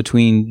encounters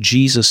between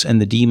Jesus and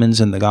the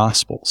demons in the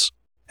Gospels,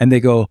 and they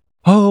go,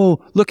 oh,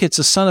 look, it's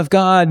the Son of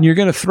God, and you're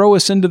going to throw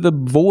us into the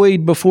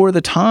void before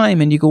the time.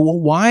 And you go, well,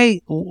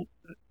 why?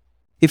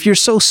 If you're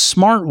so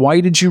smart,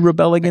 why did you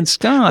rebel against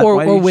God?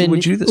 Or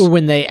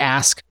when they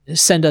ask,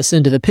 send us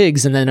into the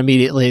pigs, and then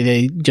immediately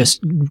they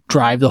just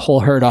drive the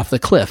whole herd off the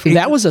cliff.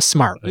 That was a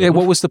smart move.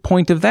 What was the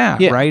point of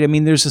that, right? I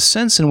mean, there's a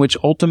sense in which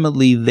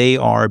ultimately they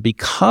are,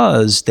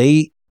 because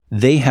they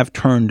have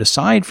turned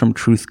aside from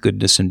truth,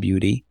 goodness, and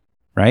beauty,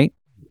 right?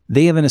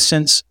 They have, in a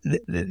sense,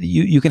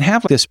 you can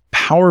have this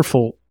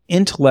powerful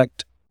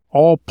intellect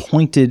all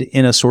pointed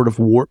in a sort of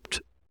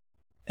warped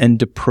and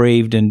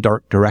depraved and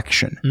dark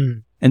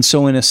direction. And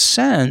so in a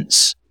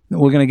sense,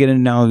 we're going to get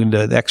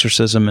into the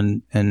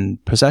exorcism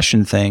and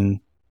possession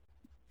thing.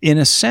 In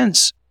a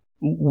sense,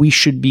 we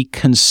should be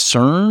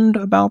concerned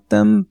about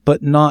them,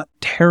 but not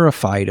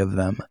terrified of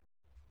them,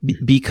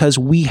 because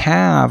we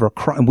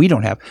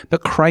don't have,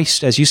 but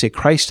Christ, as you say,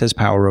 Christ has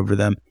power over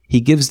them. He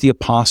gives the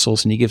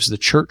apostles and he gives the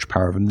church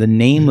power over them. The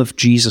name of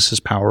Jesus is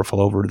powerful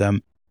over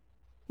them.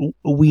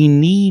 We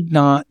need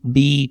not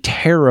be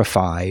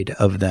terrified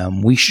of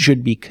them. We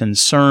should be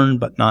concerned,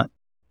 but not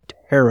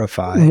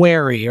terrified.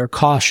 Wary or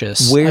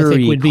cautious. I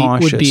think would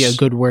be a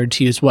good word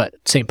to use. What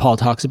St. Paul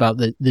talks about,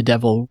 the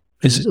devil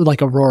is like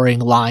a roaring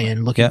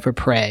lion looking for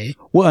prey.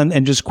 Well,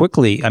 and just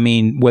quickly, I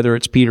mean, whether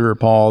it's Peter or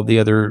Paul, the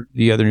other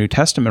New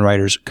Testament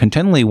writers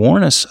continually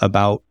warn us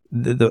about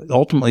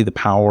ultimately the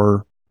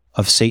power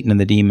of Satan and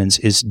the demons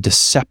is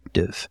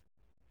deceptive.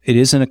 It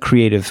isn't a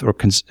creative or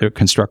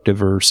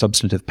constructive or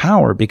substantive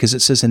power, because it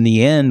says in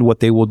the end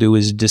what they will do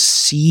is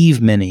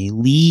deceive many,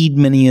 lead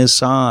many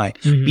aside,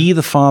 be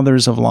the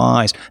fathers of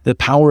lies. The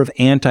power of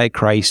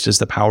Antichrist is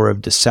the power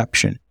of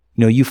deception.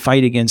 You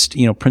fight against,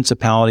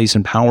 principalities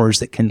and powers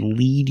that can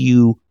lead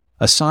you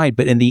aside,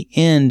 but in the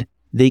end,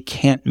 they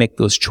can't make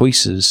those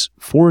choices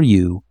for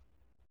you.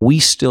 We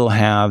still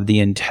have the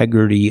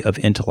integrity of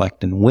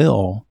intellect and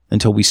will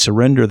until we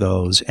surrender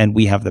those, and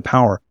we have the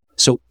power.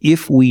 So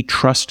if we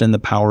trust in the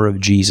power of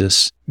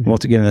Jesus, we'll have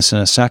to get into this in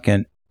a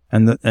second,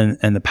 and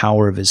the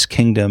power of his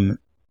kingdom,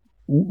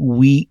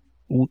 we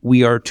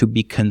are to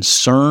be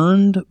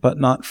concerned but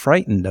not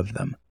frightened of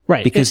them.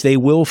 Right. Because they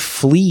will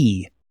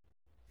flee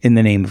in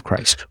the name of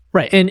Christ.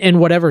 Right. And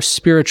whatever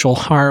spiritual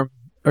harm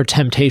or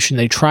temptation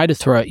they try to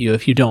throw at you,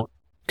 if you don't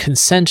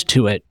consent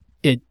to it,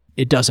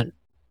 it doesn't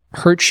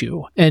hurt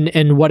you.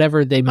 And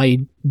whatever they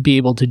might be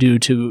able to do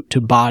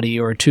to body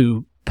or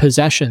to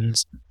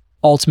possessions,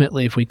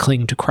 ultimately, if we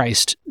cling to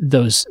Christ,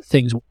 those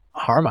things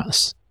harm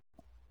us.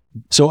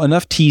 So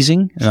enough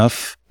teasing,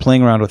 enough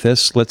playing around with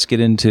this. Let's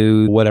get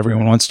into what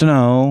everyone wants to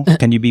know.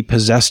 Can you be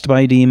possessed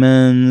by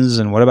demons?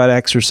 And what about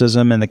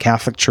exorcism and the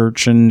Catholic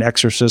Church and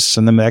exorcists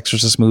and the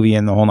Exorcist movie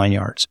and the whole nine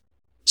yards?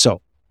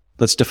 So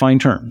let's define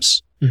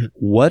terms.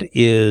 What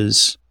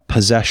is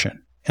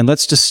possession? And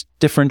let's just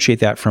differentiate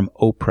that from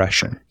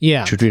oppression.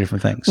 Yeah. Which are two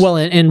different things. Well,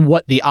 and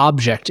what the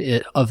object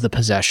of the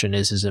possession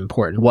is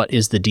important. What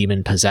is the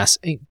demon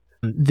possessing?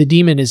 The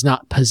demon is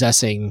not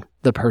possessing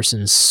the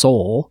person's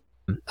soul.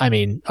 I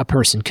mean, a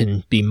person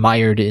can be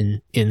mired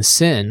in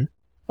sin,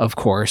 of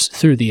course,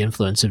 through the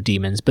influence of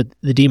demons, but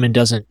the demon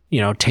doesn't,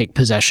 take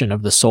possession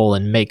of the soul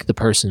and make the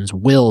person's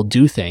will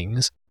do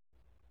things.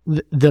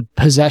 The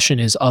possession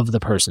is of the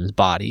person's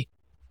body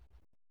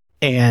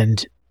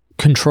and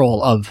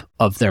control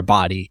of their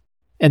body.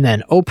 And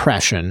then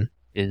oppression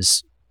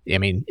is,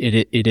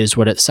 it is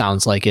what it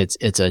sounds like.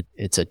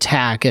 It's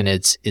attack and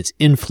it's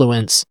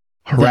influence.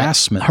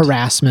 Harassment.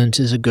 Harassment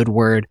is a good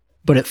word,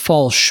 but it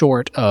falls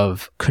short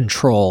of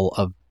control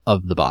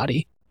of the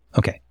body.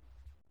 Okay.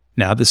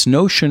 Now, this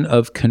notion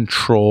of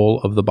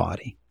control of the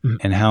body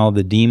and how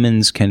the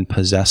demons can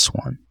possess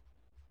one.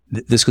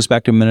 This goes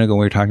back to a minute ago when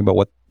we were talking about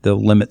what the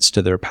limits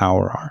to their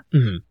power are.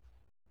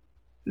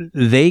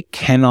 They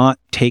cannot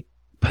take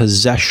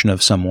possession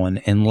of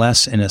someone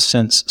unless, in a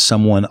sense,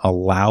 someone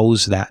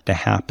allows that to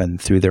happen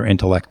through their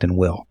intellect and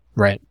will.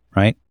 Right.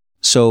 Right?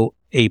 So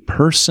a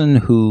person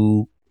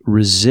who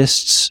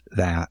resists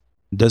that,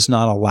 does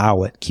not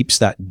allow it, keeps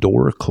that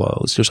door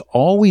closed. There's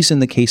always, in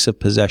the case of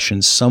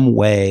possession, some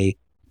way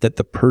that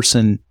the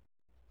person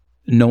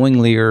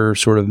knowingly or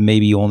sort of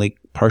maybe only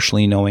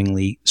partially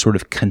knowingly sort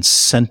of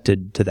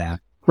consented to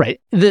that.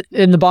 Right.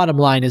 And the bottom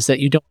line is that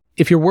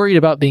if you're worried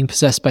about being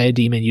possessed by a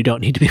demon, you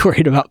don't need to be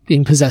worried about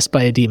being possessed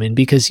by a demon,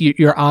 because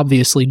you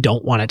obviously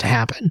don't want it to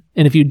happen.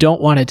 And if you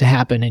don't want it to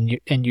happen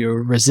and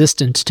you're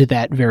resistant to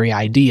that very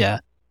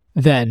idea,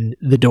 then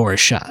the door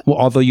is shut. Well,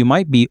 although you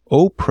might be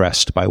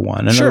oppressed by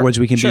one. In other words,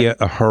 we can be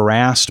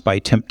harassed by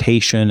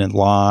temptation and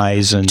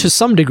lies. And to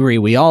some degree,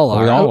 we all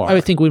are. We all are.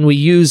 I think when we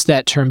use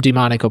that term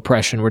demonic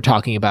oppression, we're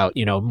talking about,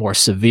 more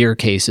severe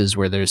cases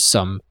where there's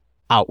some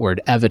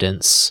outward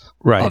evidence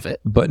of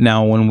it. But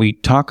now when we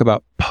talk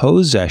about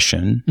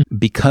possession,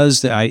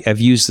 because I've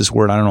used this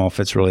word, I don't know if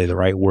it's really the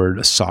right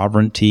word,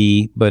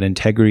 sovereignty, but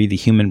integrity, the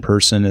human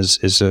person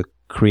is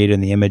created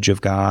in the image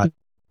of God,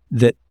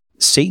 that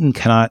Satan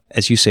cannot,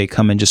 as you say,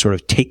 come and just sort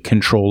of take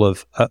control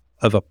of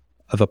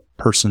a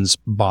person's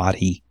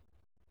body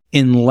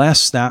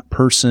unless that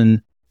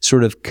person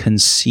sort of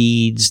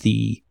concedes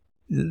the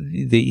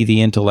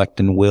intellect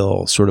and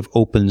will, sort of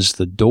opens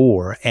the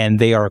door, and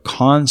they are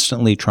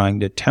constantly trying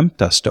to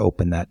tempt us to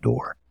open that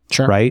door.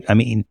 Sure. Right? I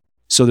mean,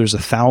 so there's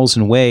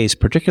 1,000 ways,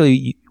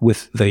 particularly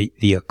with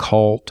the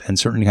occult and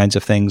certain kinds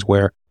of things,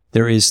 where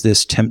there is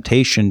this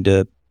temptation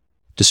to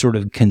sort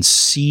of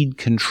concede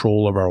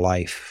control of our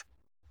life.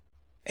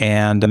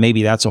 And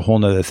maybe that's a whole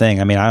nother thing.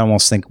 I mean, I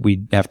almost think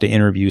we'd have to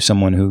interview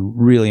someone who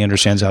really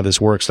understands how this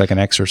works, like an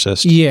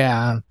exorcist.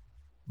 Yeah.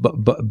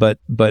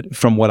 But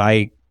from what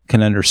I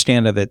can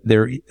understand of it,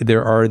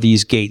 there are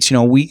these gates.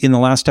 In the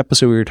last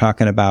episode we were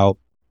talking about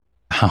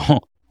how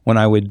when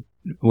I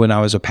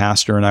was a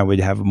pastor and I would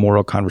have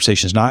moral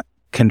conversations, not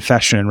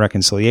confession and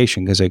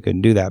reconciliation because I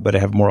couldn't do that, but I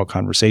have moral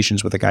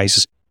conversations with a guy who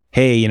says,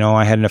 hey,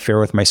 I had an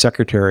affair with my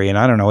secretary and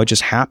I don't know, it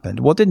just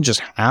happened. Well, it didn't just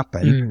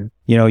happen.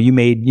 You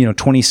made,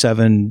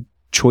 27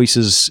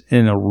 choices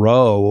in a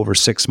row over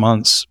 6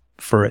 months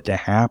for it to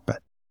happen.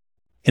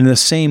 In the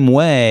same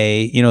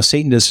way,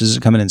 Satan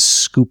doesn't come in and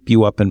scoop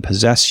you up and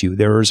possess you.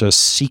 There is a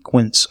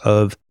sequence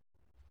of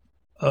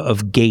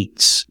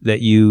gates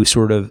that you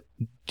sort of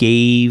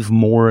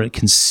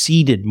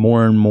conceded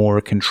more and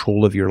more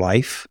control of your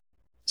life.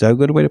 Is that a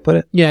good way to put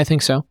it? Yeah, I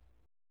think so.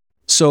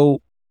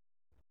 So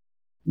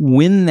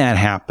when that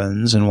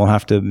happens, and we'll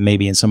have to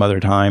maybe in some other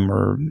time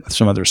or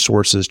some other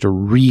sources to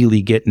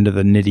really get into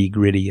the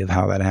nitty-gritty of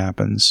how that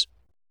happens.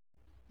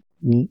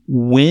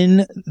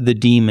 When the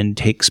demon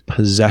takes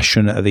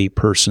possession of a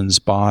person's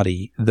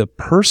body, the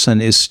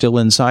person is still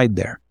inside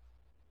there.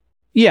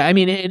 Yeah, I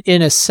mean,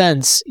 in a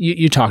sense,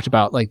 you talked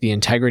about like the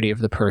integrity of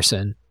the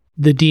person.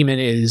 The demon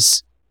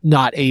is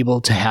not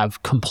able to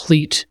have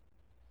complete...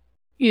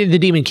 The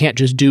demon can't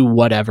just do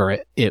whatever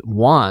it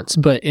wants,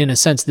 but in a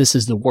sense, this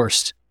is the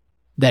worst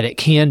that it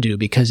can do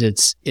because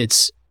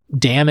it's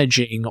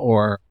damaging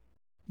or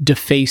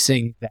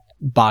defacing that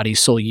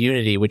body-soul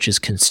unity, which is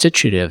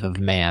constitutive of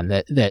man,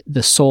 that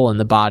the soul and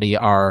the body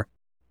are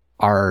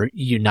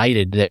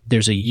united, that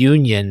there's a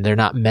union, they're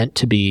not meant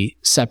to be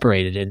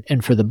separated.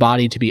 And for the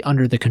body to be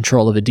under the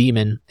control of a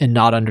demon and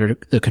not under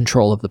the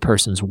control of the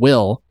person's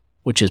will,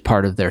 which is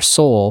part of their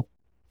soul,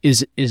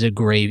 is a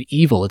grave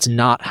evil. It's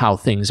not how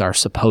things are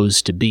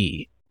supposed to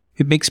be.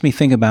 It makes me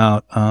think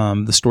about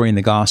the story in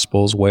the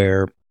Gospels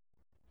where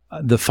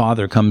the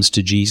father comes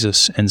to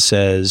Jesus and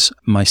says,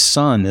 my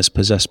son is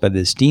possessed by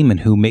this demon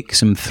who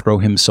makes him throw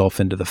himself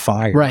into the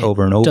fire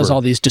over and over. Does all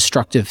these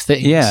destructive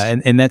things. Yeah,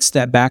 and that's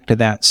that back to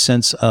that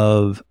sense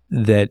of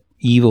that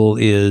evil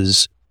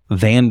is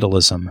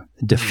vandalism,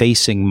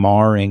 defacing,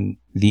 marring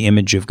the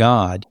image of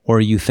God. Or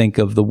you think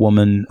of the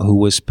woman who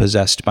was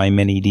possessed by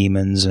many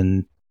demons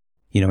and,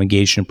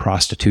 engaged in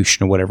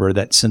prostitution or whatever,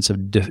 that sense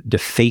of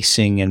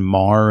defacing and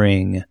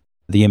marring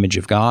the image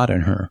of God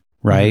in her,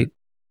 right?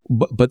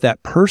 Mm-hmm. But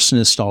that person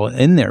is still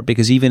in there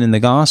because even in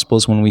the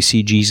Gospels, when we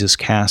see Jesus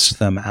cast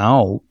them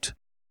out,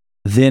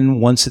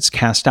 then once it's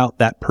cast out,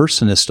 that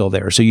person is still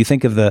there. So you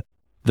think of the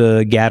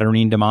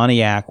Gadarene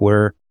demoniac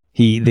where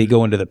they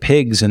go into the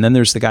pigs, and then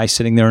there's the guy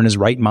sitting there in his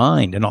right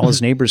mind, and all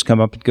his neighbors come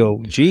up and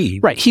go, gee.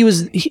 Right.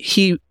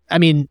 I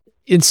mean,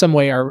 in some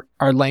way,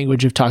 our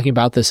language of talking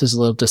about this is a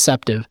little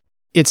deceptive.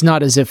 It's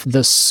not as if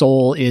the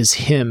soul is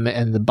him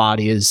and the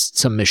body is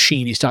some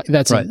machine.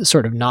 That's a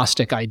sort of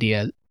Gnostic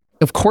idea.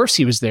 Of course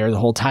he was there the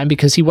whole time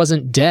because he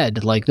wasn't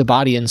dead. Like the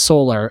body and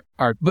soul are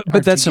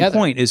But that's together. The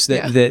point is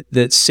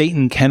that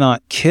Satan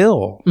cannot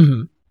kill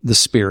the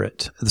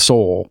spirit, the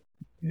soul.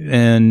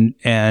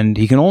 And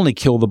he can only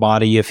kill the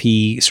body if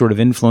he sort of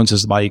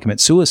influences the body to commit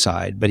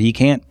suicide, but he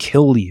can't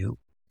kill you.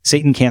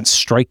 Satan can't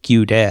strike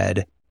you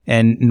dead,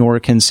 and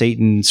nor can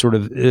Satan sort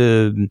of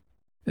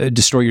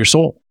destroy your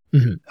soul.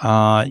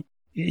 Mm-hmm.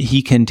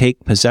 He can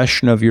take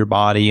possession of your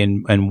body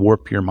and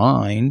warp your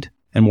mind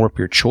and warp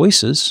your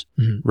choices,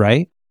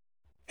 right?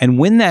 And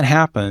when that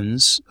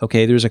happens,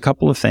 okay, there's a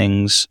couple of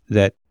things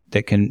that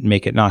can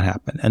make it not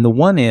happen. And the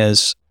one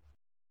is,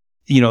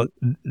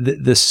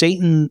 the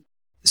Satan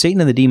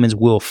and the demons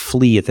will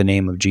flee at the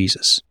name of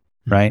Jesus,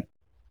 right?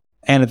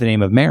 And at the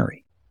name of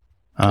Mary.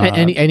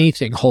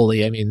 Anything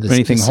holy. I mean,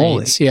 anything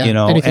holy,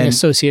 anything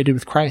associated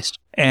with Christ.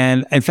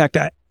 And in fact,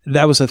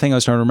 that was the thing I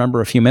was trying to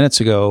remember a few minutes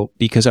ago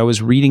because I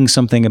was reading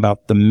something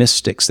about the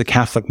mystics, the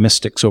Catholic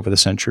mystics over the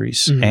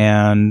centuries. Mm-hmm.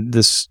 And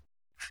this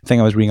thing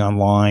I was reading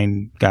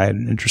online, guy had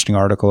an interesting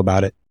article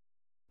about it.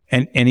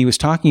 And he was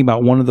talking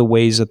about one of the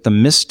ways that the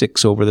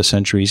mystics over the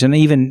centuries, and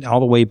even all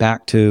the way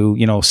back to,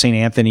 St.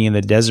 Anthony in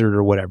the desert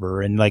or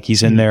whatever. And like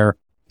he's in there,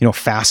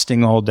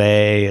 fasting all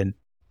day and,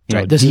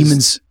 this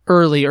demons,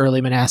 early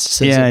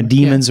monasticism. Yeah,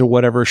 demons or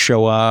whatever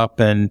show up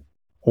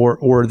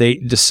or they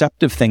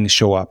deceptive things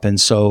show up.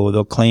 And so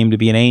they'll claim to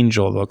be an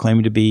angel. They'll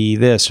claim to be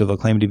this or they'll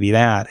claim to be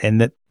that.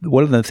 And that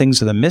one of the things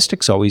that the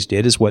mystics always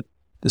did is what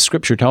the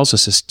scripture tells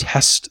us is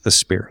test the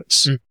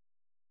spirits,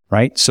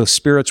 right? So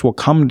spirits will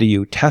come to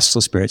you, test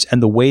the spirits.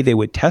 And the way they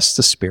would test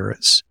the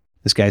spirits,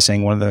 this guy's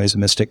saying one of those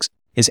mystics,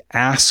 is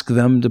ask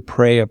them to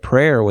pray a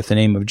prayer with the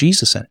name of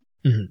Jesus in it.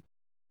 Mm-hmm.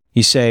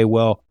 You say,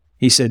 well,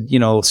 he said,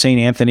 St.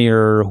 Anthony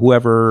or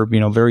whoever,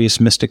 various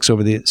mystics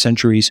over the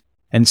centuries,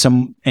 and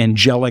some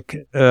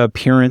angelic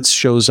appearance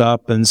shows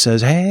up and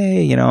says,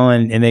 hey,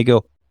 and they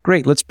go,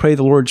 great, let's pray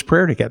the Lord's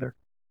Prayer together.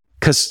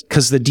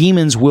 Because the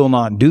demons will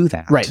not do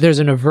that. Right. There's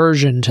an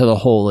aversion to the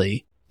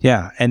holy.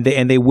 Yeah. And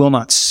they will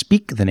not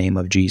speak the name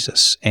of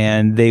Jesus.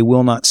 And they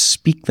will not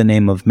speak the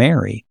name of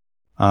Mary,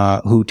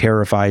 who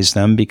terrifies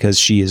them because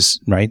she is,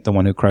 right, the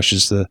one who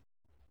crushes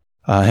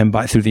him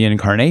through the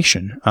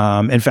incarnation.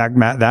 In fact,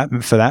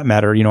 for that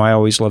matter, I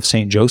always love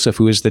Saint Joseph,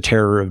 who is the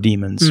terror of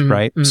demons,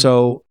 right? Mm-hmm.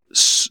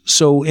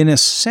 So in a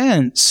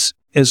sense,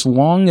 as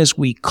long as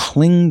we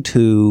cling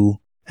to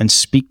and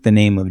speak the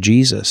name of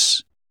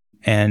Jesus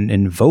and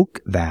invoke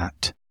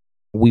that,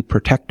 we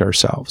protect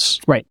ourselves.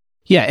 Right.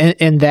 Yeah.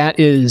 And that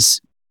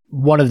is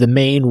one of the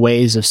main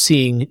ways of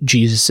seeing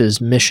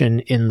Jesus's mission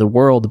in the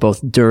world,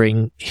 both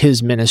during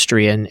his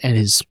ministry and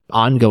his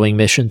ongoing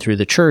mission through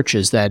the church,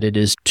 is that it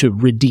is to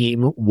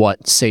redeem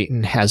what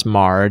Satan has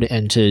marred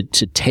and to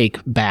take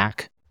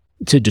back,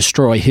 to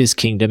destroy his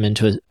kingdom and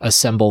to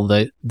assemble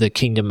the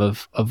kingdom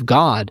of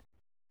God.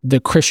 The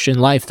Christian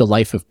life, the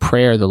life of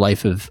prayer, the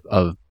life of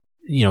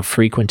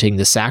frequenting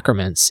the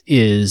sacraments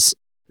is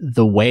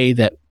the way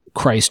that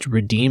Christ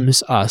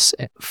redeems us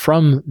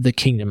from the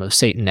kingdom of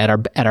Satan. At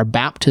our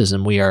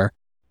baptism, we are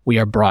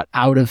brought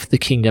out of the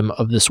kingdom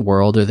of this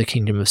world or the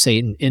kingdom of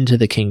Satan into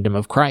the kingdom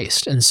of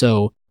Christ. And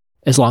so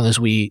as long as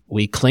we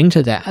cling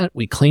to that,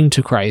 we cling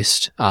to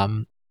Christ,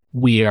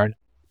 we are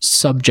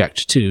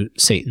subject to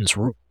Satan's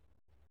rule.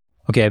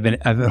 Okay, I've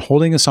been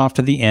holding us off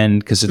to the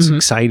end because it's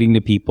exciting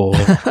to people,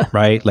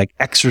 right? Like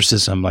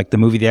exorcism, like the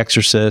movie The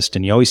Exorcist,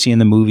 and you always see in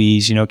the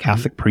movies,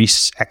 Catholic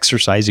priests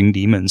exorcising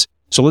demons.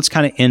 So let's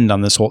kind of end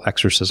on this whole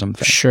exorcism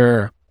thing.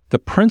 Sure. The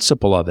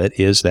principle of it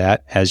is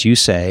that, as you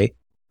say,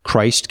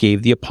 Christ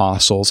gave the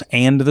apostles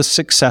and the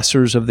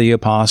successors of the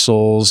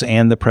apostles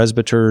and the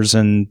presbyters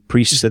and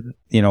priests that,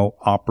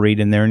 operate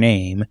in their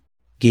name,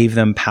 gave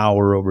them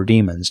power over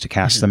demons to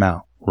cast them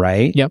out,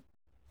 right? Yep.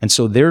 And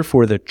so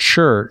therefore the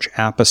church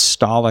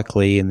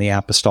apostolically and the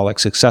apostolic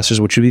successors,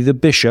 which would be the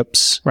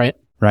bishops,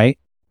 right,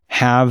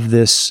 have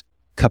this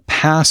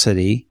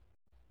capacity,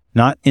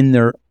 not in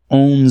their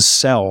own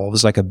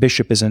selves, like a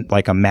bishop isn't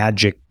like a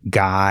magic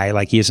guy,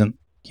 like he isn't,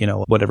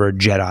 whatever, a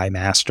Jedi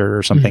master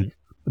or something,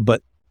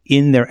 but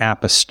in their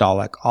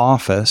apostolic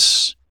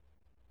office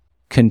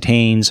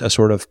contains a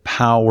sort of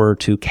power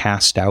to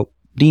cast out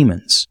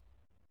demons.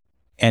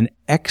 And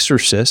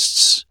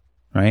exorcists,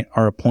 right,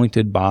 are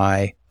appointed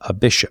by a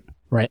bishop.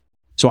 Right.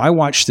 So I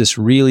watched this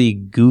really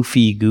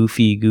goofy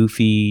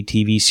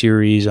TV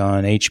series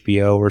on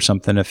HBO or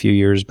something a few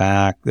years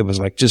back that was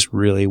like just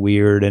really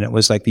weird. And it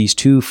was like these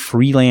two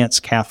freelance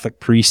Catholic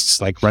priests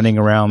like running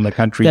around the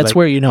country. That's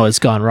where it's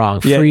gone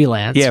wrong.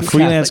 Freelance. Yeah,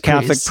 freelance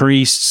Catholic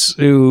priests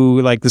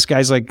who like this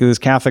guy's like this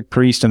Catholic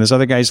priest and this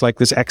other guy's like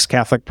this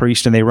ex-Catholic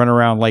priest, and they run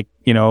around like,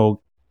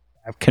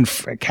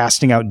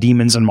 casting out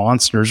demons and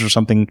monsters or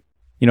something,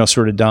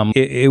 sort of dumb.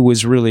 It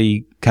was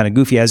really kind of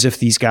goofy, as if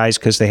these guys,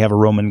 because they have a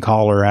Roman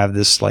collar, have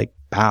this like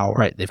power.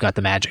 Right. They've got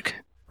the magic.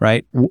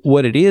 Right.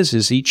 What it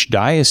is each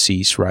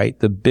diocese, right,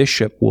 the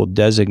bishop will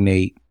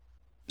designate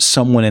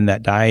someone in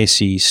that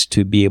diocese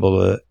to be able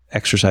to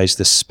exercise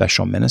this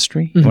special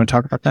ministry. You want to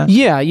talk about that?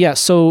 Yeah.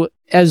 So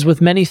as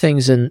with many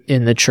things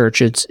in the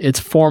church, it's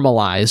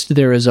formalized.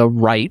 There is a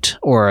rite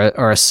or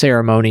a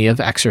ceremony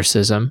of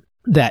exorcism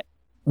that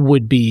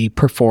would be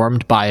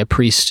performed by a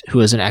priest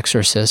who is an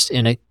exorcist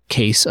in a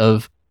case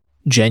of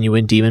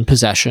genuine demon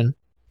possession.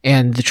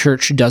 And the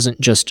church doesn't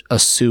just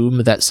assume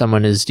that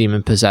someone is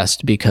demon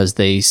possessed because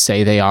they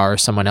say they are or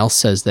someone else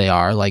says they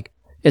are. Like,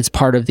 it's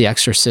part of the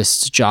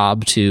exorcist's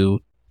job to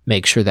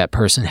make sure that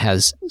person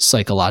has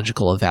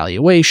psychological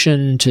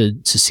evaluation, to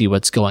see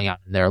what's going on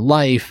in their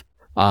life,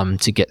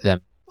 to get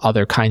them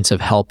other kinds of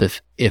help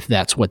if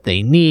that's what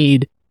they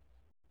need,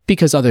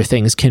 because other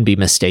things can be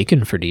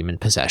mistaken for demon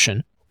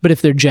possession. But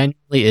if there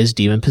genuinely is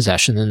demon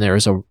possession, then there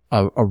is a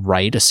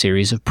rite, a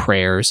series of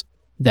prayers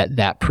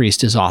that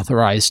priest is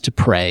authorized to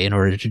pray in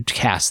order to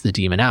cast the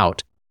demon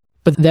out.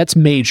 But that's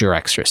major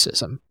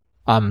exorcism.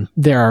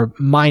 There are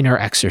minor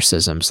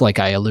exorcisms, like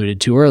I alluded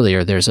to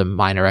earlier. There's a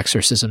minor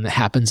exorcism that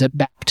happens at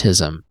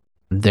baptism.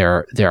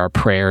 There are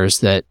prayers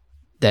that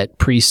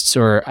priests,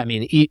 or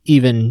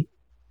even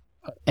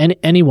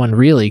anyone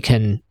really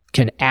can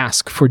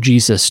ask for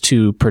Jesus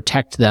to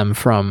protect them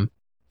from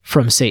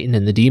Satan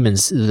and the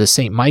demons. The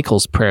St.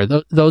 Michael's prayer,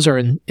 those are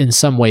in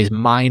some ways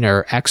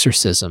minor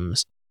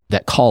exorcisms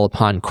that call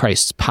upon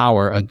Christ's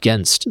power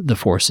against the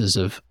forces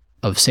of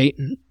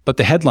Satan. But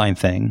the headline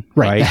thing,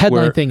 right? The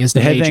headline thing is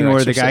the headline thing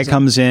where the guy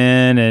comes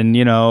in and,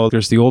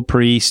 there's the old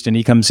priest and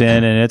he comes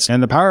in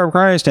and the power of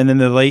Christ, and then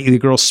the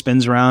girl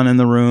spins around in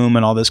the room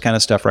and all this kind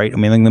of stuff, right?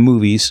 Like the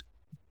movies.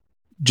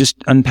 Just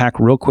unpack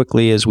real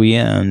quickly as we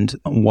end.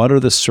 What are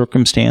the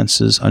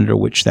circumstances under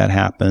which that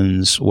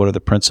happens? What are the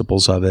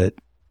principles of it?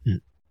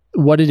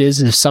 What it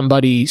is, if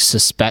somebody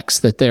suspects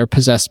that they're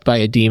possessed by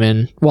a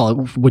demon, well,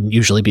 it wouldn't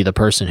usually be the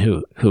person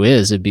who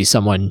is. It'd be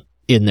someone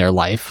in their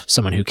life,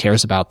 someone who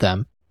cares about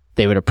them.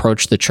 They would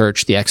approach the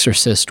church. The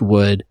exorcist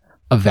would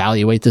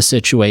evaluate the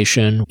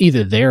situation.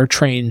 Either they're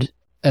trained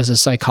as a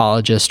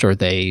psychologist or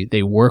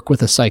they work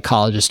with a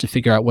psychologist to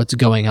figure out what's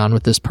going on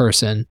with this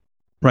person.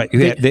 Right.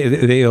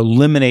 They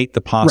eliminate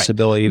the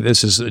possibility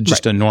this is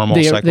just a normal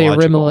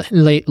psychological. They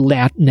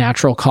eliminate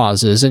natural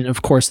causes. And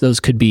of course, those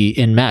could be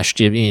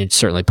enmeshed. It's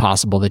certainly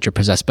possible that you're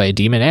possessed by a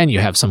demon and you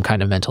have some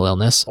kind of mental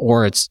illness,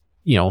 or it's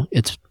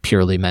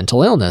purely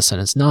mental illness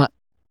and it's not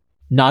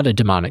a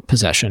demonic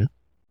possession.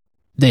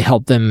 They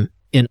help them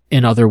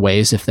in other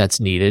ways if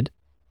that's needed.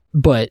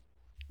 But,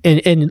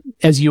 and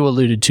as you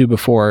alluded to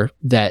before,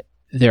 that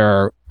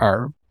there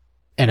are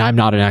and I'm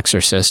not an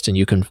exorcist, and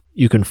you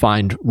can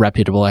find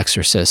reputable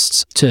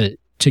exorcists to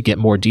get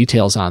more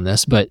details on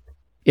this. But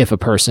if a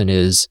person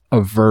is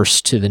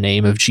averse to the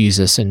name of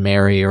Jesus and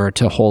Mary, or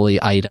to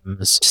holy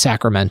items,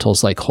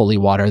 sacramentals like holy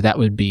water, that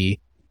would be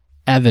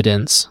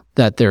evidence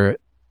that there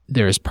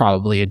is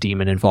probably a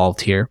demon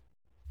involved here.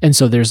 And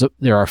so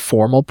there are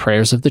formal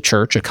prayers of the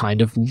church, a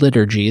kind of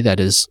liturgy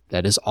that is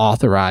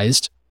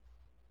authorized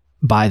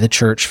by the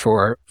church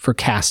for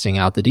casting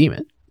out the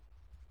demon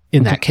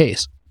in that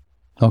case.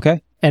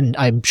 Okay. And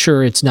I'm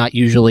sure it's not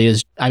usually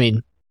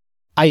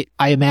I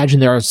imagine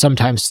there are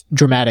sometimes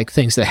dramatic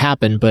things that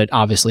happen, but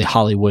obviously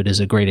Hollywood is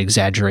a great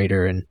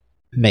exaggerator and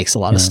makes a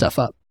lot of stuff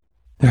up.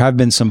 There have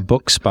been some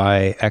books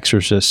by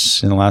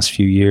exorcists in the last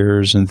few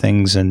years and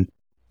things. And,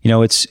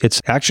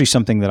 it's actually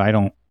something that I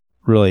don't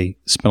really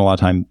spend a lot of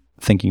time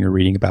thinking or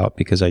reading about,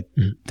 because I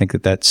think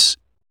that that's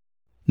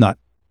not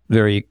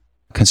very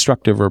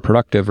constructive or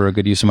productive or a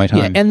good use of my time.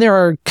 Yeah, and there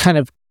are kind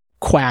of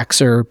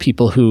quacks or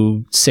people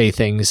who say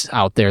things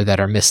out there that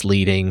are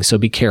misleading. So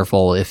be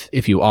careful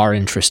if you are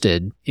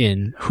interested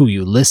in who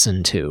you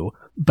listen to.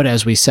 But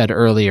as we said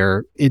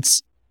earlier,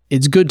 it's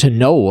good to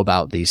know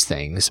about these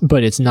things,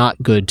 but it's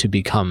not good to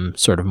become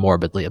sort of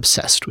morbidly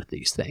obsessed with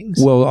these things.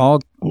 Well,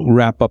 I'll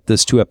wrap up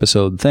this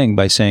 2-episode thing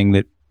by saying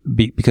that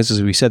because,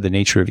 as we said, the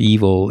nature of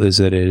evil is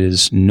that it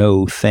is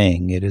no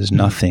thing. It is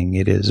nothing.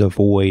 It is a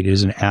void. It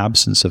is an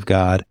absence of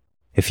God.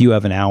 If you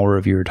have an hour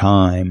of your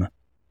time,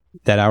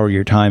 that hour of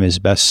your time is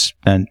best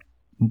spent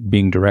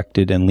being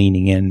directed and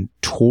leaning in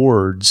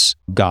towards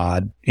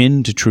God,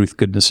 into truth,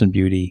 goodness, and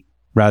beauty,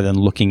 rather than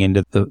looking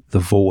into the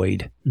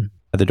void,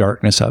 the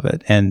darkness of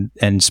it,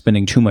 and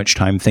spending too much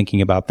time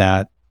thinking about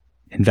that,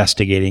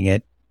 investigating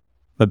it,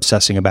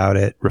 obsessing about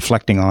it,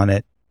 reflecting on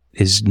it,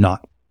 is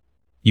not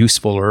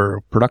useful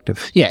or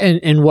productive. Yeah,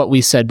 and what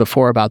we said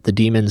before about the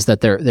demons,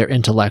 that their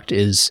intellect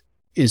is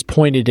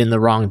pointed in the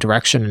wrong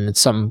direction, and in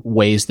some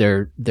ways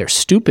they're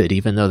stupid,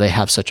 even though they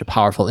have such a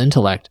powerful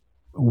intellect.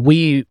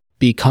 We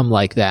become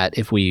like that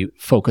if we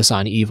focus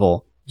on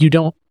evil. You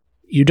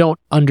don't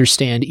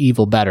understand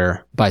evil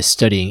better by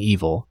studying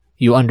evil.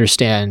 You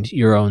understand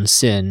your own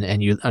sin,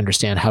 and you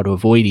understand how to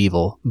avoid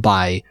evil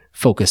by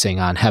focusing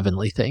on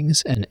heavenly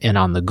things and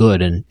on the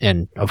good,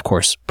 and of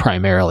course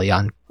primarily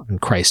on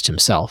Christ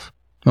himself.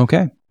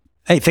 Okay.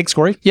 Hey, thanks,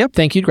 Corey. Yep.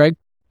 Thank you, Greg.